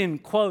reading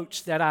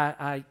quotes that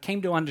I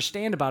came to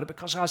understand about it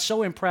because I was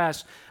so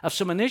impressed of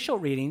some initial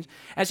readings.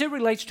 As it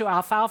relates to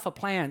alfalfa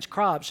plants,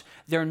 crops,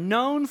 they're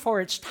known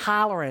for its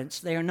tolerance.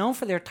 They are known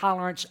for their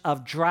tolerance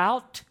of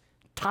drought,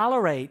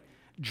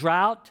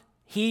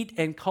 heat,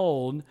 and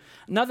cold.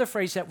 Another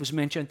phrase that was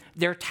mentioned,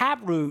 their tap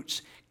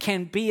roots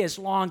can be as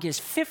long as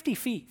 50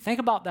 feet. Think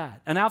about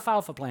that, an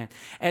alfalfa plant.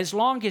 As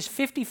long as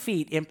 50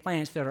 feet in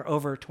plants that are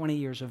over 20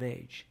 years of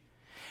age.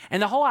 And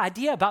the whole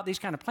idea about these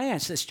kind of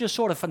plants, it's just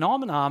sort of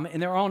phenomenon in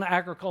their own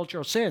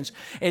agricultural sense,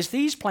 is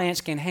these plants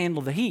can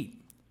handle the heat.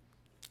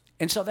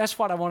 And so that's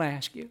what I want to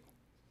ask you.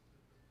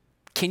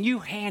 Can you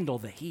handle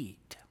the heat?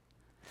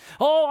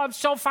 Oh, I'm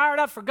so fired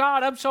up for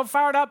God. I'm so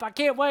fired up. I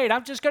can't wait.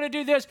 I'm just going to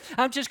do this.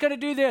 I'm just going to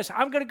do this.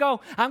 I'm going to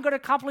go. I'm going to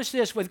accomplish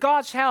this with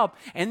God's help.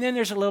 And then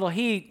there's a little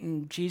heat,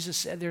 and Jesus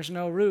said there's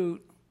no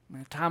root.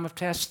 A time of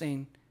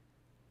testing.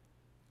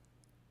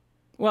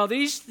 Well,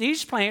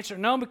 these plants are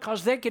known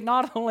because they can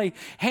not only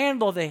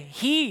handle the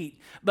heat,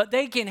 but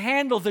they can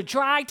handle the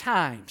dry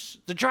times,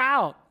 the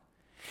drought.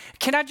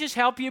 Can I just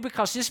help you?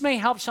 Because this may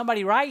help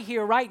somebody right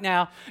here, right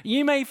now.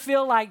 You may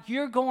feel like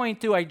you're going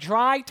through a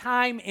dry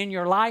time in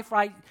your life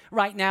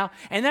right now,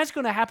 and that's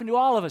going to happen to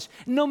all of us.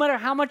 No matter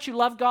how much you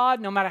love God,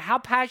 no matter how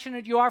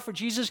passionate you are for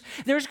Jesus,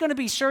 there's going to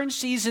be certain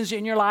seasons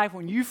in your life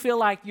when you feel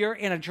like you're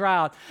in a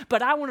drought.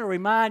 But I want to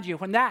remind you,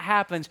 when that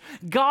happens,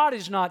 God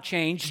has not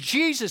changed.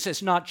 Jesus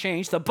has not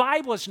changed. The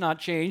Bible has not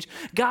changed.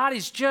 God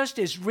is just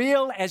as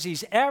real as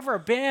He's ever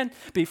been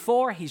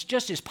before. He's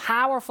just as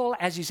powerful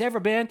as He's ever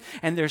been,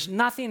 and there's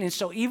nothing. And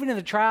so even in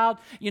the drought,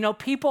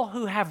 people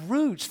who have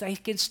roots,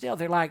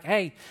 they're like,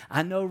 hey,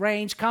 I know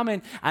rain's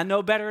coming. I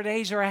know better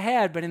days are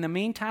ahead. But in the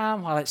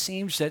meantime, while it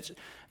seems that,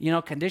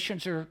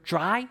 conditions are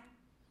dry,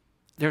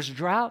 there's a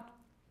drought,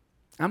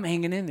 I'm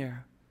hanging in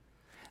there.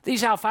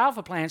 These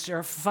alfalfa plants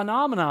are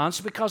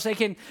phenomenons because they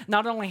can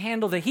not only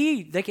handle the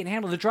heat, they can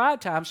handle the dry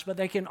times, but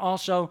they can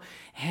also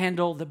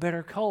handle the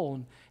bitter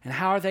cold. And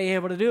how are they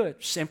able to do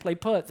it? Simply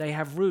put, they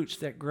have roots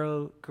that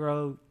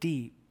grow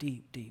deep,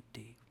 deep, deep,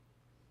 deep.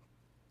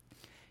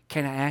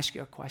 Can I ask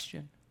you a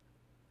question?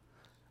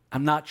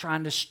 I'm not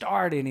trying to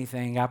start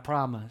anything, I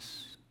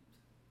promise.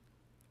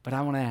 But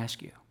I want to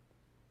ask you,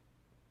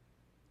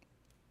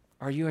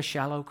 are you a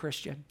shallow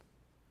Christian?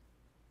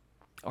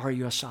 Or are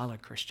you a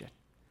solid Christian?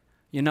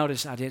 You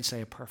notice I didn't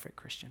say a perfect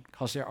Christian,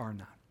 because there are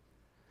none.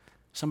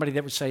 Somebody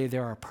that would say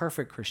they're a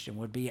perfect Christian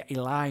would be a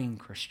lying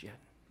Christian.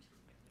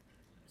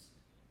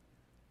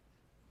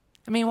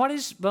 I mean, what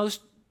is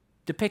most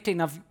depicting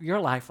of your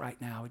life right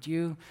now?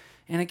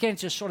 And again,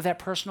 just sort of that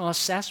personal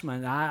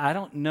assessment. I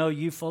don't know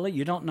you fully.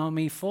 You don't know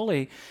me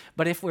fully.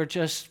 But if we're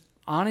just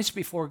honest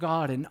before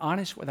God and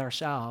honest with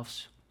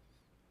ourselves,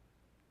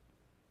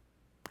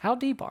 How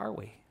deep are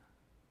we?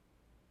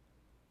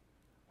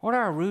 What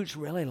are our roots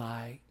really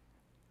like?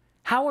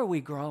 How are we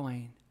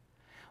growing?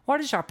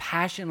 What is our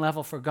passion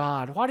level for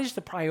God? What is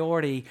the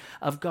priority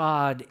of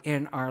God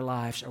in our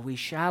lives? Are we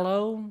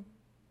shallow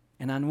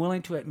and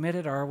unwilling to admit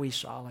it, or are we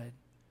solid?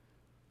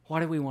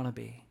 What do we want to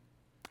be?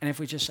 And if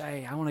we just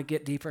say, I want to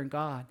get deeper in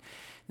God,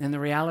 then the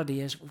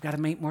reality is we've got to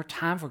make more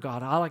time for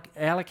God.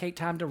 Allocate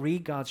time to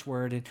read God's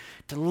word and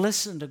to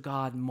listen to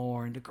God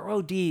more and to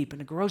grow deep and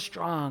to grow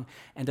strong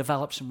and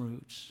develop some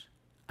roots.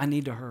 I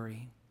need to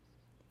hurry.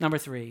 Number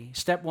 3,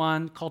 step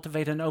 1,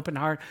 cultivate an open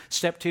heart.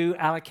 Step 2,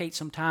 allocate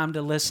some time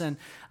to listen.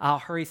 I'll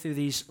hurry through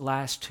these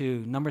last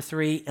 2. Number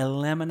 3,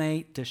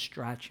 eliminate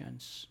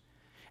distractions.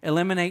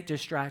 Eliminate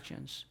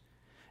distractions.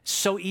 It's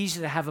so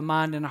easy to have a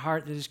mind and a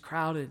heart that is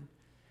crowded.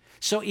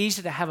 So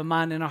easy to have a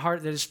mind and a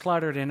heart that is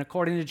cluttered, and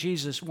according to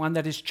Jesus, one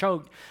that is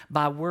choked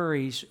by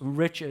worries,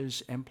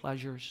 riches, and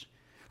pleasures.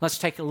 Let's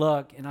take a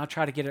look, and I'll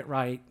try to get it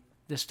right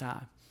this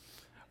time.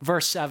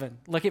 Verse 7.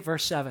 Look at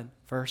verse 7.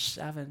 Verse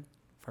 7.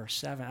 Verse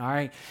 7. All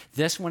right.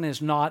 This one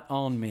is not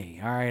on me.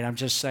 All right. I'm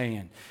just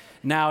saying.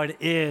 Now it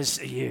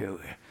is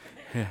you.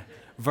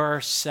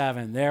 Verse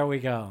 7. There we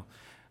go.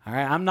 All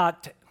right. I'm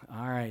not.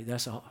 All right.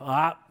 That's all.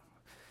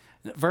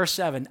 Verse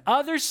 7.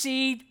 Other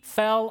seed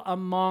fell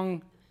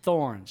among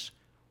thorns,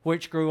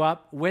 which grew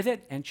up with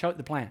it and choked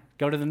the plant.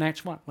 Go to the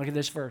next one. Look at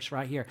this verse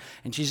right here.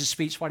 And Jesus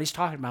speaks what he's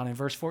talking about in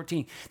verse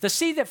 14. The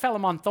seed that fell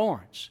among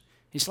thorns.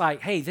 He's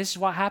like, hey, this is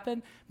what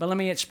happened, but let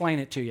me explain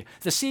it to you.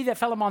 The seed that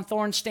fell among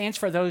thorns stands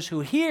for those who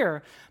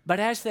hear,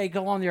 but as they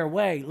go on their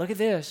way, look at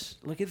this,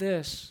 look at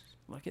this,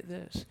 look at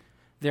this.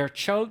 They're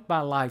choked by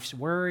life's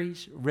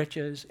worries,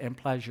 riches, and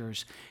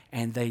pleasures,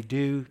 and they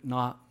do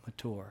not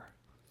mature.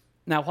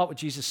 Now, what would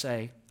Jesus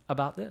say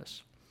about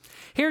this?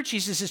 Here,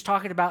 Jesus is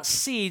talking about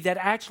seed that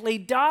actually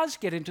does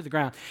get into the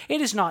ground. It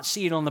is not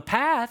seed on the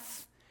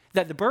path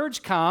that the birds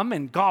come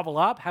and gobble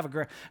up, have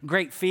a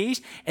great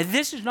feast. And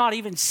this is not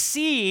even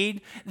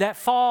seed that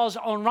falls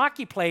on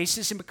rocky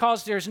places. And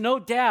because there's no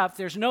depth,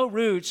 there's no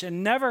roots,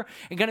 and never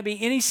going to be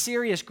any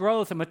serious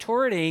growth and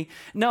maturity.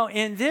 No,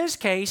 in this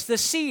case, the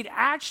seed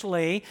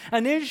actually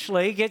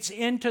initially gets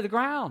into the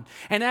ground.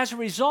 And as a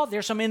result,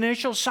 there's some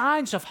initial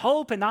signs of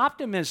hope and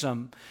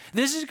optimism.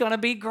 This is going to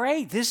be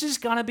great. This is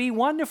going to be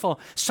wonderful.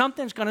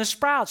 Something's going to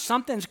sprout.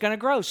 Something's going to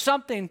grow.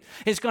 Something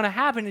is going to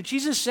happen. And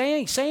Jesus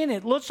saying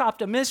it looks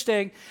optimistic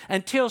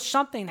until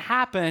something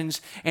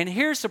happens. And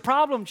here's the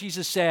problem,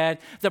 Jesus said.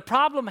 The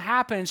problem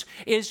happens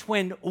is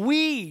when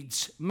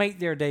weeds make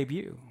their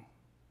debut.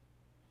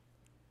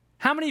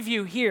 How many of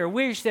you here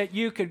wish that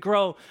you could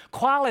grow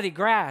quality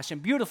grass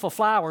and beautiful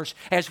flowers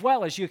as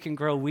well as you can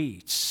grow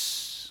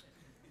weeds?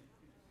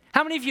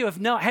 How many of you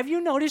have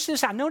you noticed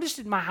this? I noticed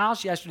it in my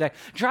house yesterday.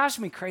 Drives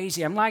me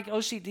crazy. I'm like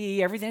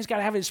OCD. Everything's got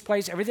to have its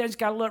place. Everything's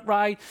got to look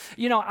right.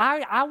 You know,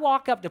 I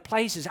walk up to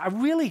places. I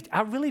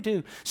really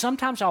do.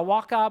 Sometimes I'll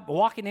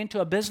walking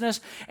into a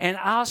business, and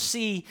I'll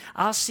see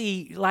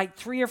like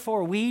 3 or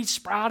 4 weeds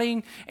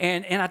sprouting,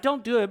 and I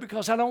don't do it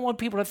because I don't want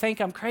people to think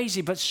I'm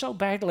crazy, but so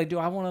badly do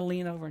I want to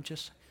lean over and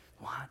just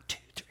 1, 2,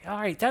 3. All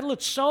right, that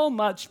looks so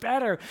much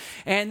better.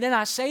 And then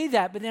I say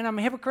that, but then I'm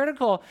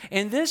hypocritical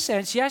in this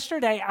sense.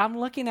 Yesterday, I'm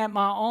looking at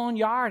my own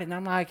yard, and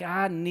I'm like,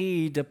 I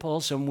need to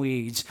pull some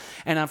weeds.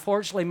 And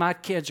unfortunately, my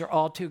kids are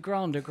all too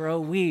grown to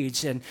grow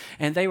weeds. And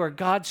they were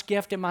God's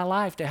gift in my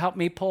life to help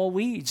me pull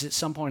weeds at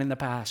some point in the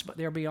past, but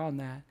they're beyond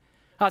that.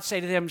 I'd say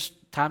to them, it's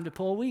time to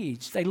pull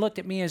weeds. They looked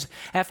at me as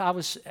if I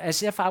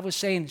was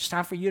saying, it's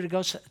time for you to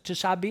go to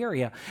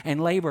Siberia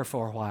and labor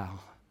for a while.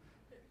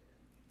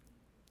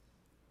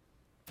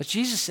 But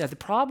Jesus said the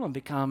problem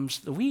becomes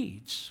the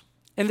weeds.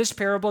 In this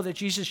parable that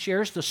Jesus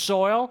shares, the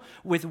soil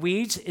with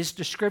weeds is a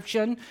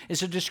description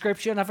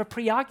of a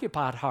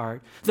preoccupied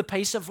heart. The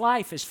pace of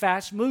life is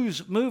fast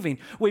moving.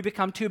 We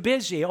become too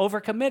busy,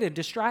 overcommitted,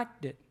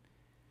 distracted.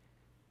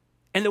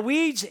 And the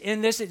weeds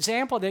in this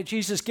example that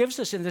Jesus gives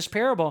us in this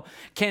parable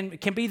can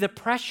be the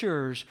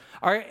pressures,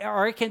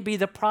 or it can be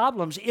the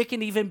problems. It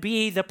can even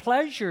be the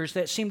pleasures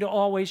that seem to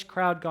always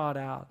crowd God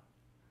out.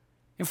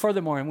 And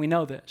furthermore, and we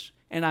know this,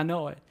 and I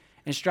know it,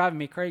 and it's driving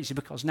me crazy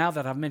because now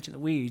that I've mentioned the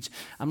weeds,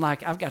 I'm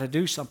like, I've got to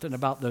do something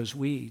about those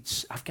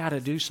weeds. I've got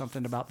to do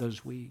something about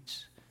those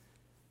weeds.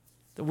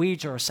 The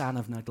weeds are a sign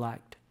of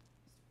neglect.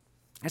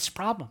 That's the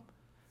problem.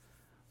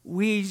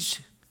 Weeds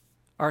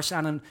are a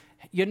sign of,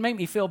 you'd make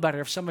me feel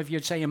better if some of you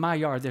would say, in my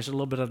yard, there's a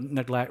little bit of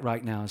neglect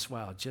right now as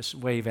well. Just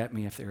wave at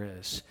me if there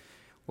is.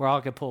 We're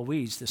all going to pull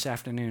weeds this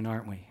afternoon,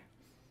 aren't we?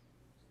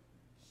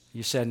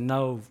 You said,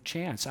 no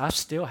chance. I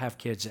still have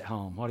kids at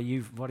home. What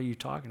are you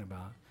talking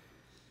about?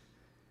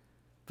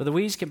 But the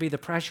weeds can be the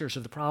pressures or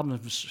the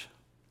problems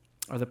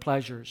or the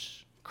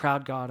pleasures.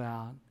 Crowd God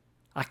out.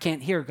 I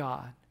can't hear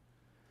God.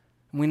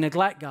 We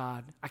neglect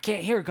God. I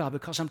can't hear God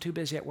because I'm too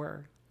busy at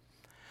work.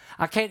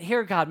 I can't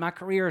hear God. My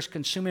career is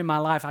consuming my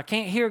life. I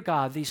can't hear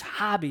God. These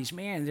hobbies,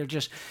 man, they're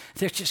just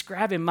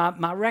grabbing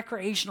my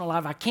recreational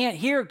life. I can't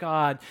hear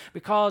God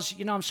because,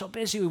 I'm so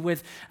busy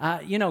with,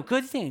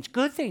 good things.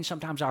 Good things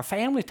sometimes, our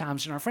family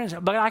times and our friends.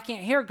 But I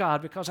can't hear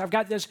God because I've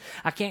got this.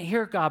 I can't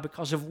hear God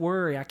because of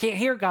worry. I can't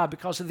hear God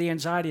because of the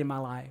anxiety in my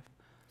life.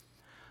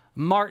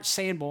 Mark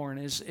Sanborn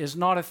is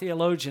not a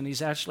theologian.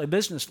 He's actually a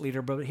business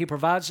leader, but he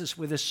provides us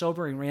with this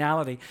sobering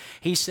reality.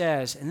 He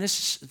says, and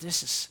this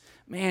is,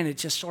 man, it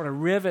just sort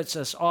of rivets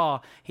us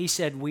all. He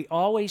said, we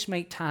always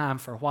make time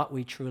for what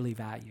we truly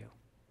value.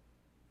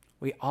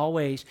 We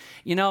always,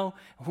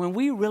 when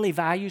we really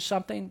value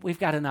something, we've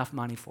got enough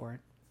money for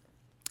it.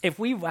 If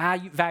we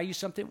value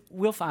something,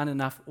 we'll find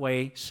enough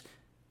ways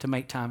to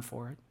make time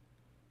for it.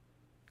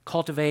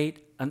 Cultivate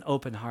an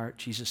open heart,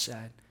 Jesus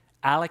said.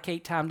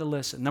 Allocate time to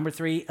listen. Number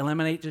 3,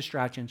 eliminate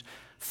distractions.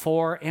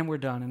 4, and we're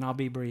done, and I'll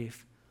be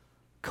brief.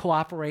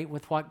 Cooperate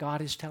with what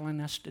God is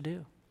telling us to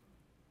do.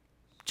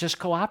 Just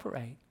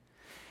cooperate.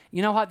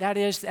 You know what that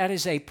is? That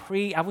is I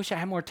wish I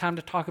had more time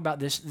to talk about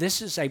this.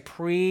 This is a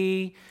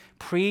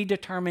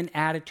predetermined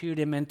attitude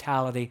and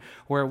mentality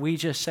where we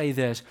just say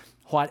this: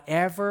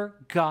 whatever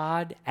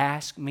God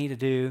asks me to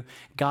do,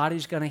 God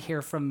is going to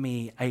hear from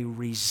me a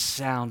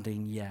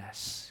resounding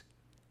yes.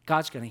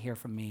 God's going to hear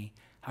from me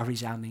a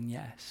resounding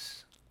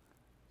yes.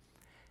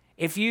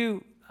 If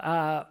you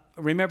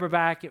remember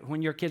back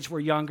when your kids were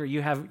younger,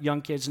 you have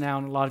young kids now,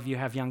 and a lot of you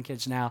have young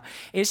kids now.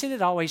 Isn't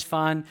it always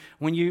fun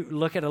when you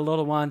look at a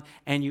little one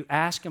and you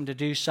ask them to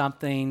do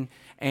something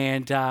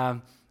and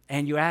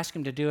you ask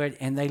them to do it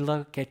and they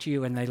look at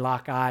you and they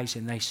lock eyes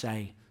and they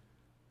say,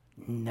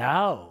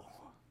 no.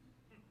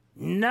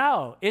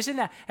 No. Isn't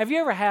that, have you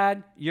ever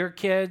had your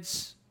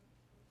kids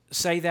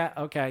say that?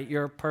 Okay,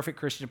 you're a perfect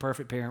Christian, a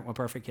perfect parent with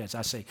perfect kids,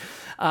 I see.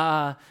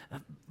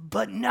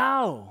 But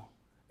no.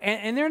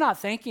 And they're not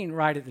thinking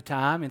right at the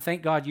time, and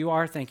thank God you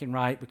are thinking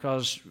right,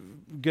 because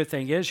good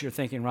thing is you're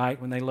thinking right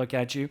when they look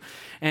at you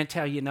and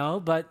tell you no.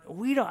 But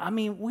we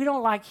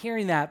don't like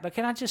hearing that. But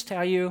can I just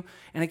tell you,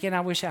 and again, I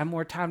wish I had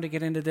more time to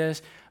get into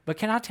this, but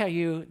can I tell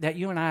you that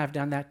you and I have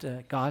done that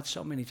to God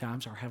so many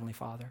times, our Heavenly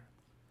Father,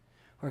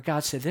 where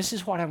God said, this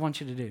is what I want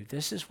you to do.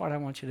 This is what I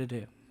want you to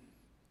do.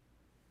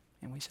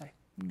 And we say,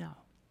 no,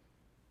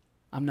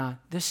 I'm not.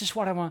 This is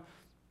what I want.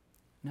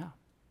 No.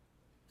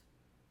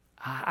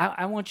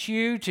 I want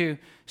you to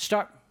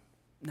start.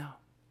 No.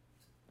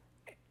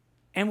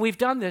 And we've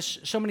done this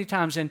so many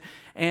times.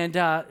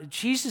 And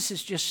Jesus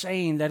is just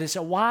saying that it's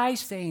a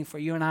wise thing for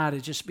you and I to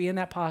just be in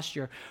that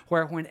posture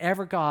where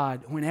whenever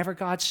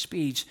God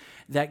speaks,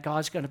 that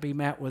God's going to be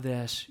met with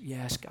this.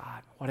 Yes,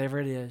 God,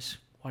 whatever it is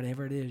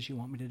you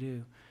want me to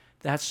do,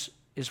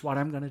 is what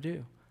I'm going to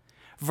do.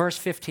 Verse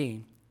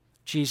 15,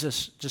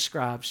 Jesus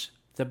describes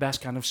the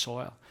best kind of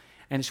soil.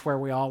 And it's where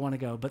we all want to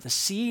go. But the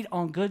seed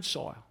on good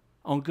soil,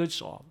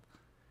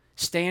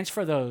 stands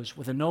for those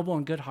with a noble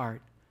and good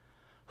heart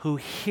who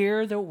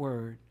hear the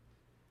word,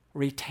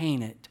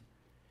 retain it,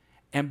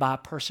 and by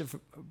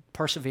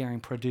persevering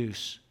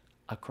produce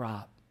a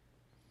crop.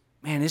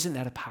 Man, isn't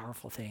that a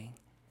powerful thing?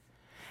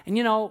 And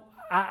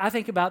I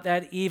think about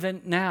that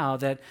even now,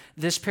 that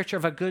this picture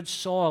of a good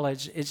soil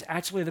is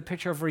actually the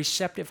picture of a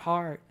receptive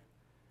heart.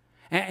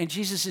 And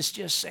Jesus is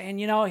just saying,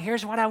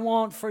 here's what I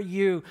want for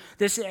you.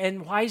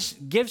 And why he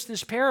gives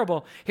this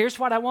parable. Here's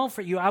what I want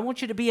for you. I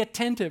want you to be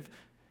attentive.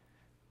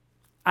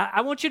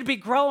 I want you to be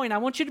growing. I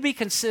want you to be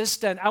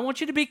consistent. I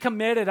want you to be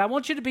committed. I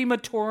want you to be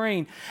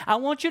maturing. I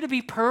want you to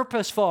be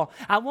purposeful.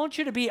 I want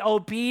you to be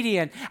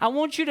obedient. I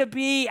want you to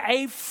be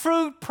a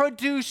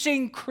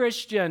fruit-producing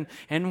Christian.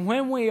 And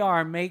when we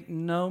are, make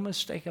no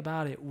mistake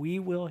about it, we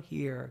will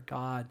hear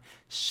God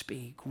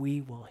speak. We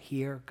will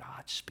hear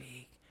God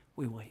speak.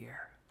 We will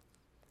hear.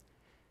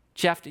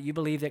 Jeff, do you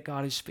believe that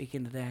God is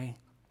speaking today?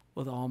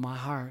 With all my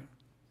heart.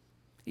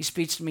 He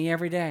speaks to me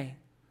every day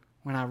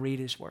when I read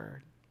his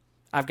word.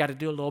 I've got to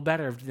do a little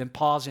better than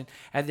pausing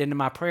at the end of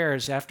my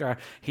prayers after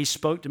he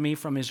spoke to me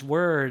from his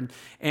word,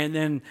 and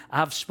then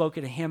I've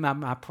spoken to him in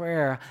my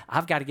prayer.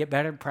 I've got to get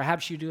better.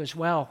 Perhaps you do as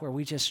well, where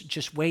we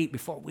just wait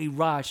before we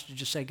rush to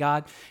just say,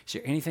 God, is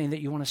there anything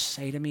that you want to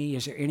say to me?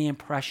 Is there any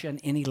impression,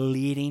 any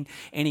leading,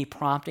 any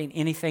prompting,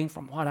 anything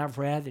from what I've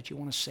read that you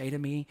want to say to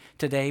me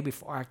today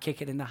before I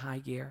kick it into high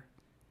gear?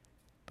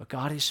 But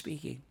God is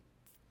speaking,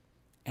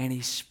 and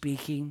he's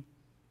speaking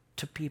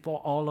to people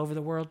all over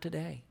the world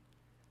today.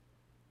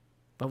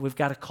 But we've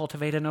got to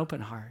cultivate an open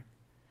heart.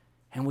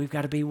 And we've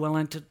got to be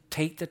willing to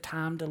take the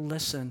time to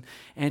listen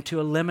and to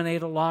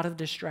eliminate a lot of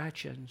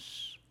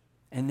distractions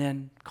and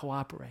then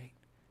cooperate.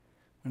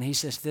 When he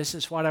says, this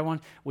is what I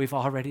want, we've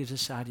already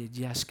decided,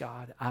 yes,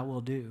 God, I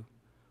will do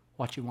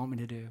what you want me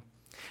to do.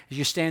 As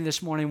you stand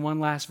this morning, one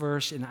last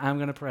verse, and I'm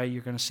going to pray.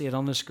 You're going to see it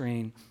on the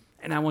screen.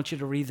 And I want you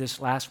to read this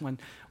last one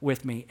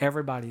with me.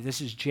 Everybody,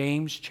 this is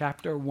James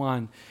chapter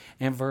 1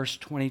 and verse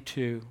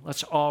 22.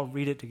 Let's all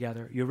read it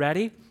together. You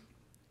ready?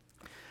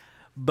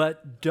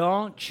 But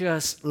don't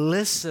just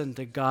listen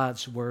to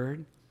God's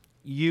word.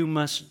 You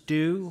must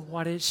do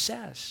what it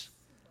says.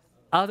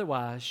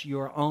 Otherwise,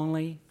 you're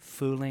only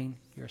fooling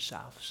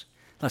yourselves.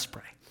 Let's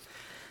pray.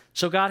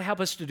 So God, help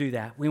us to do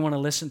that. We want to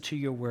listen to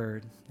your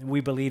word, and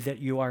we believe that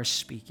you are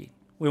speaking.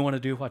 We want to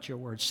do what your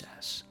word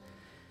says.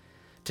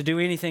 To do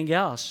anything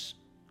else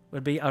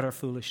would be utter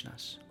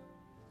foolishness.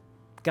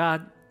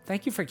 God,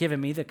 thank you for giving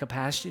me the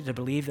capacity to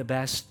believe the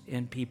best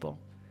in people.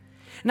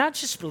 Not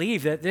just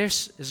believe that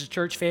this is a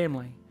church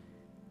family,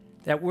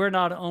 that we're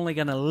not only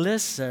going to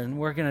listen,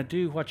 we're going to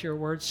do what your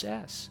word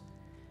says.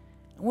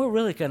 And we're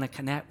really going to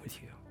connect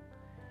with you.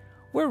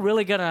 We're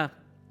really going to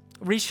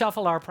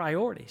reshuffle our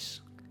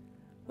priorities.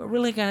 We're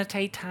really going to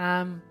take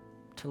time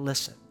to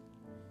listen.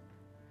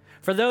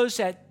 For those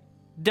that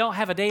don't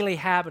have a daily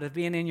habit of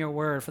being in your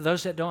word, for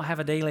those that don't have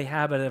a daily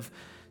habit of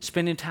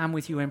spending time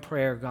with you in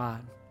prayer,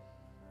 God,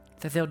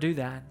 that they'll do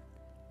that.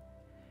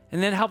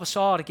 And then help us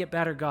all to get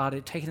better, God,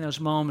 at taking those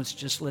moments to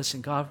just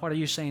listen. God, what are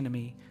you saying to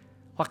me?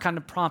 What kind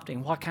of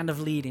prompting? What kind of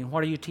leading?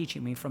 What are you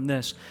teaching me from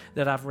this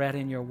that I've read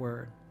in your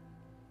word?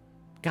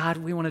 God,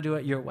 we want to do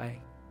it your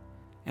way.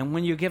 And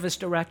when you give us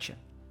direction,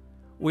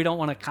 we don't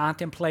want to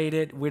contemplate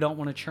it. We don't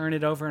want to churn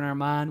it over in our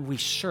mind. We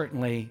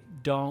certainly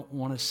don't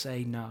want to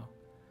say no.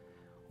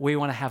 We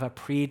want to have a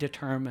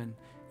predetermined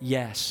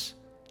yes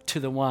to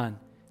the one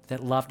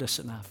that loved us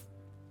enough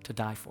to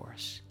die for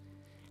us.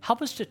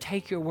 Help us to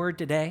take your word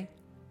today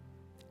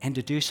and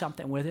to do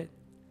something with it,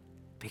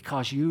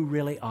 because you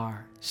really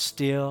are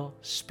still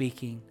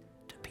speaking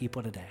to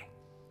people today.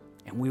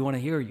 And we want to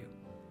hear you.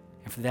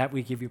 And for that,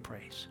 we give you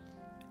praise.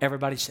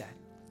 Everybody said,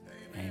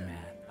 Amen.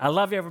 I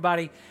love you,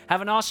 everybody.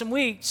 Have an awesome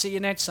week. See you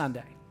next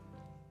Sunday.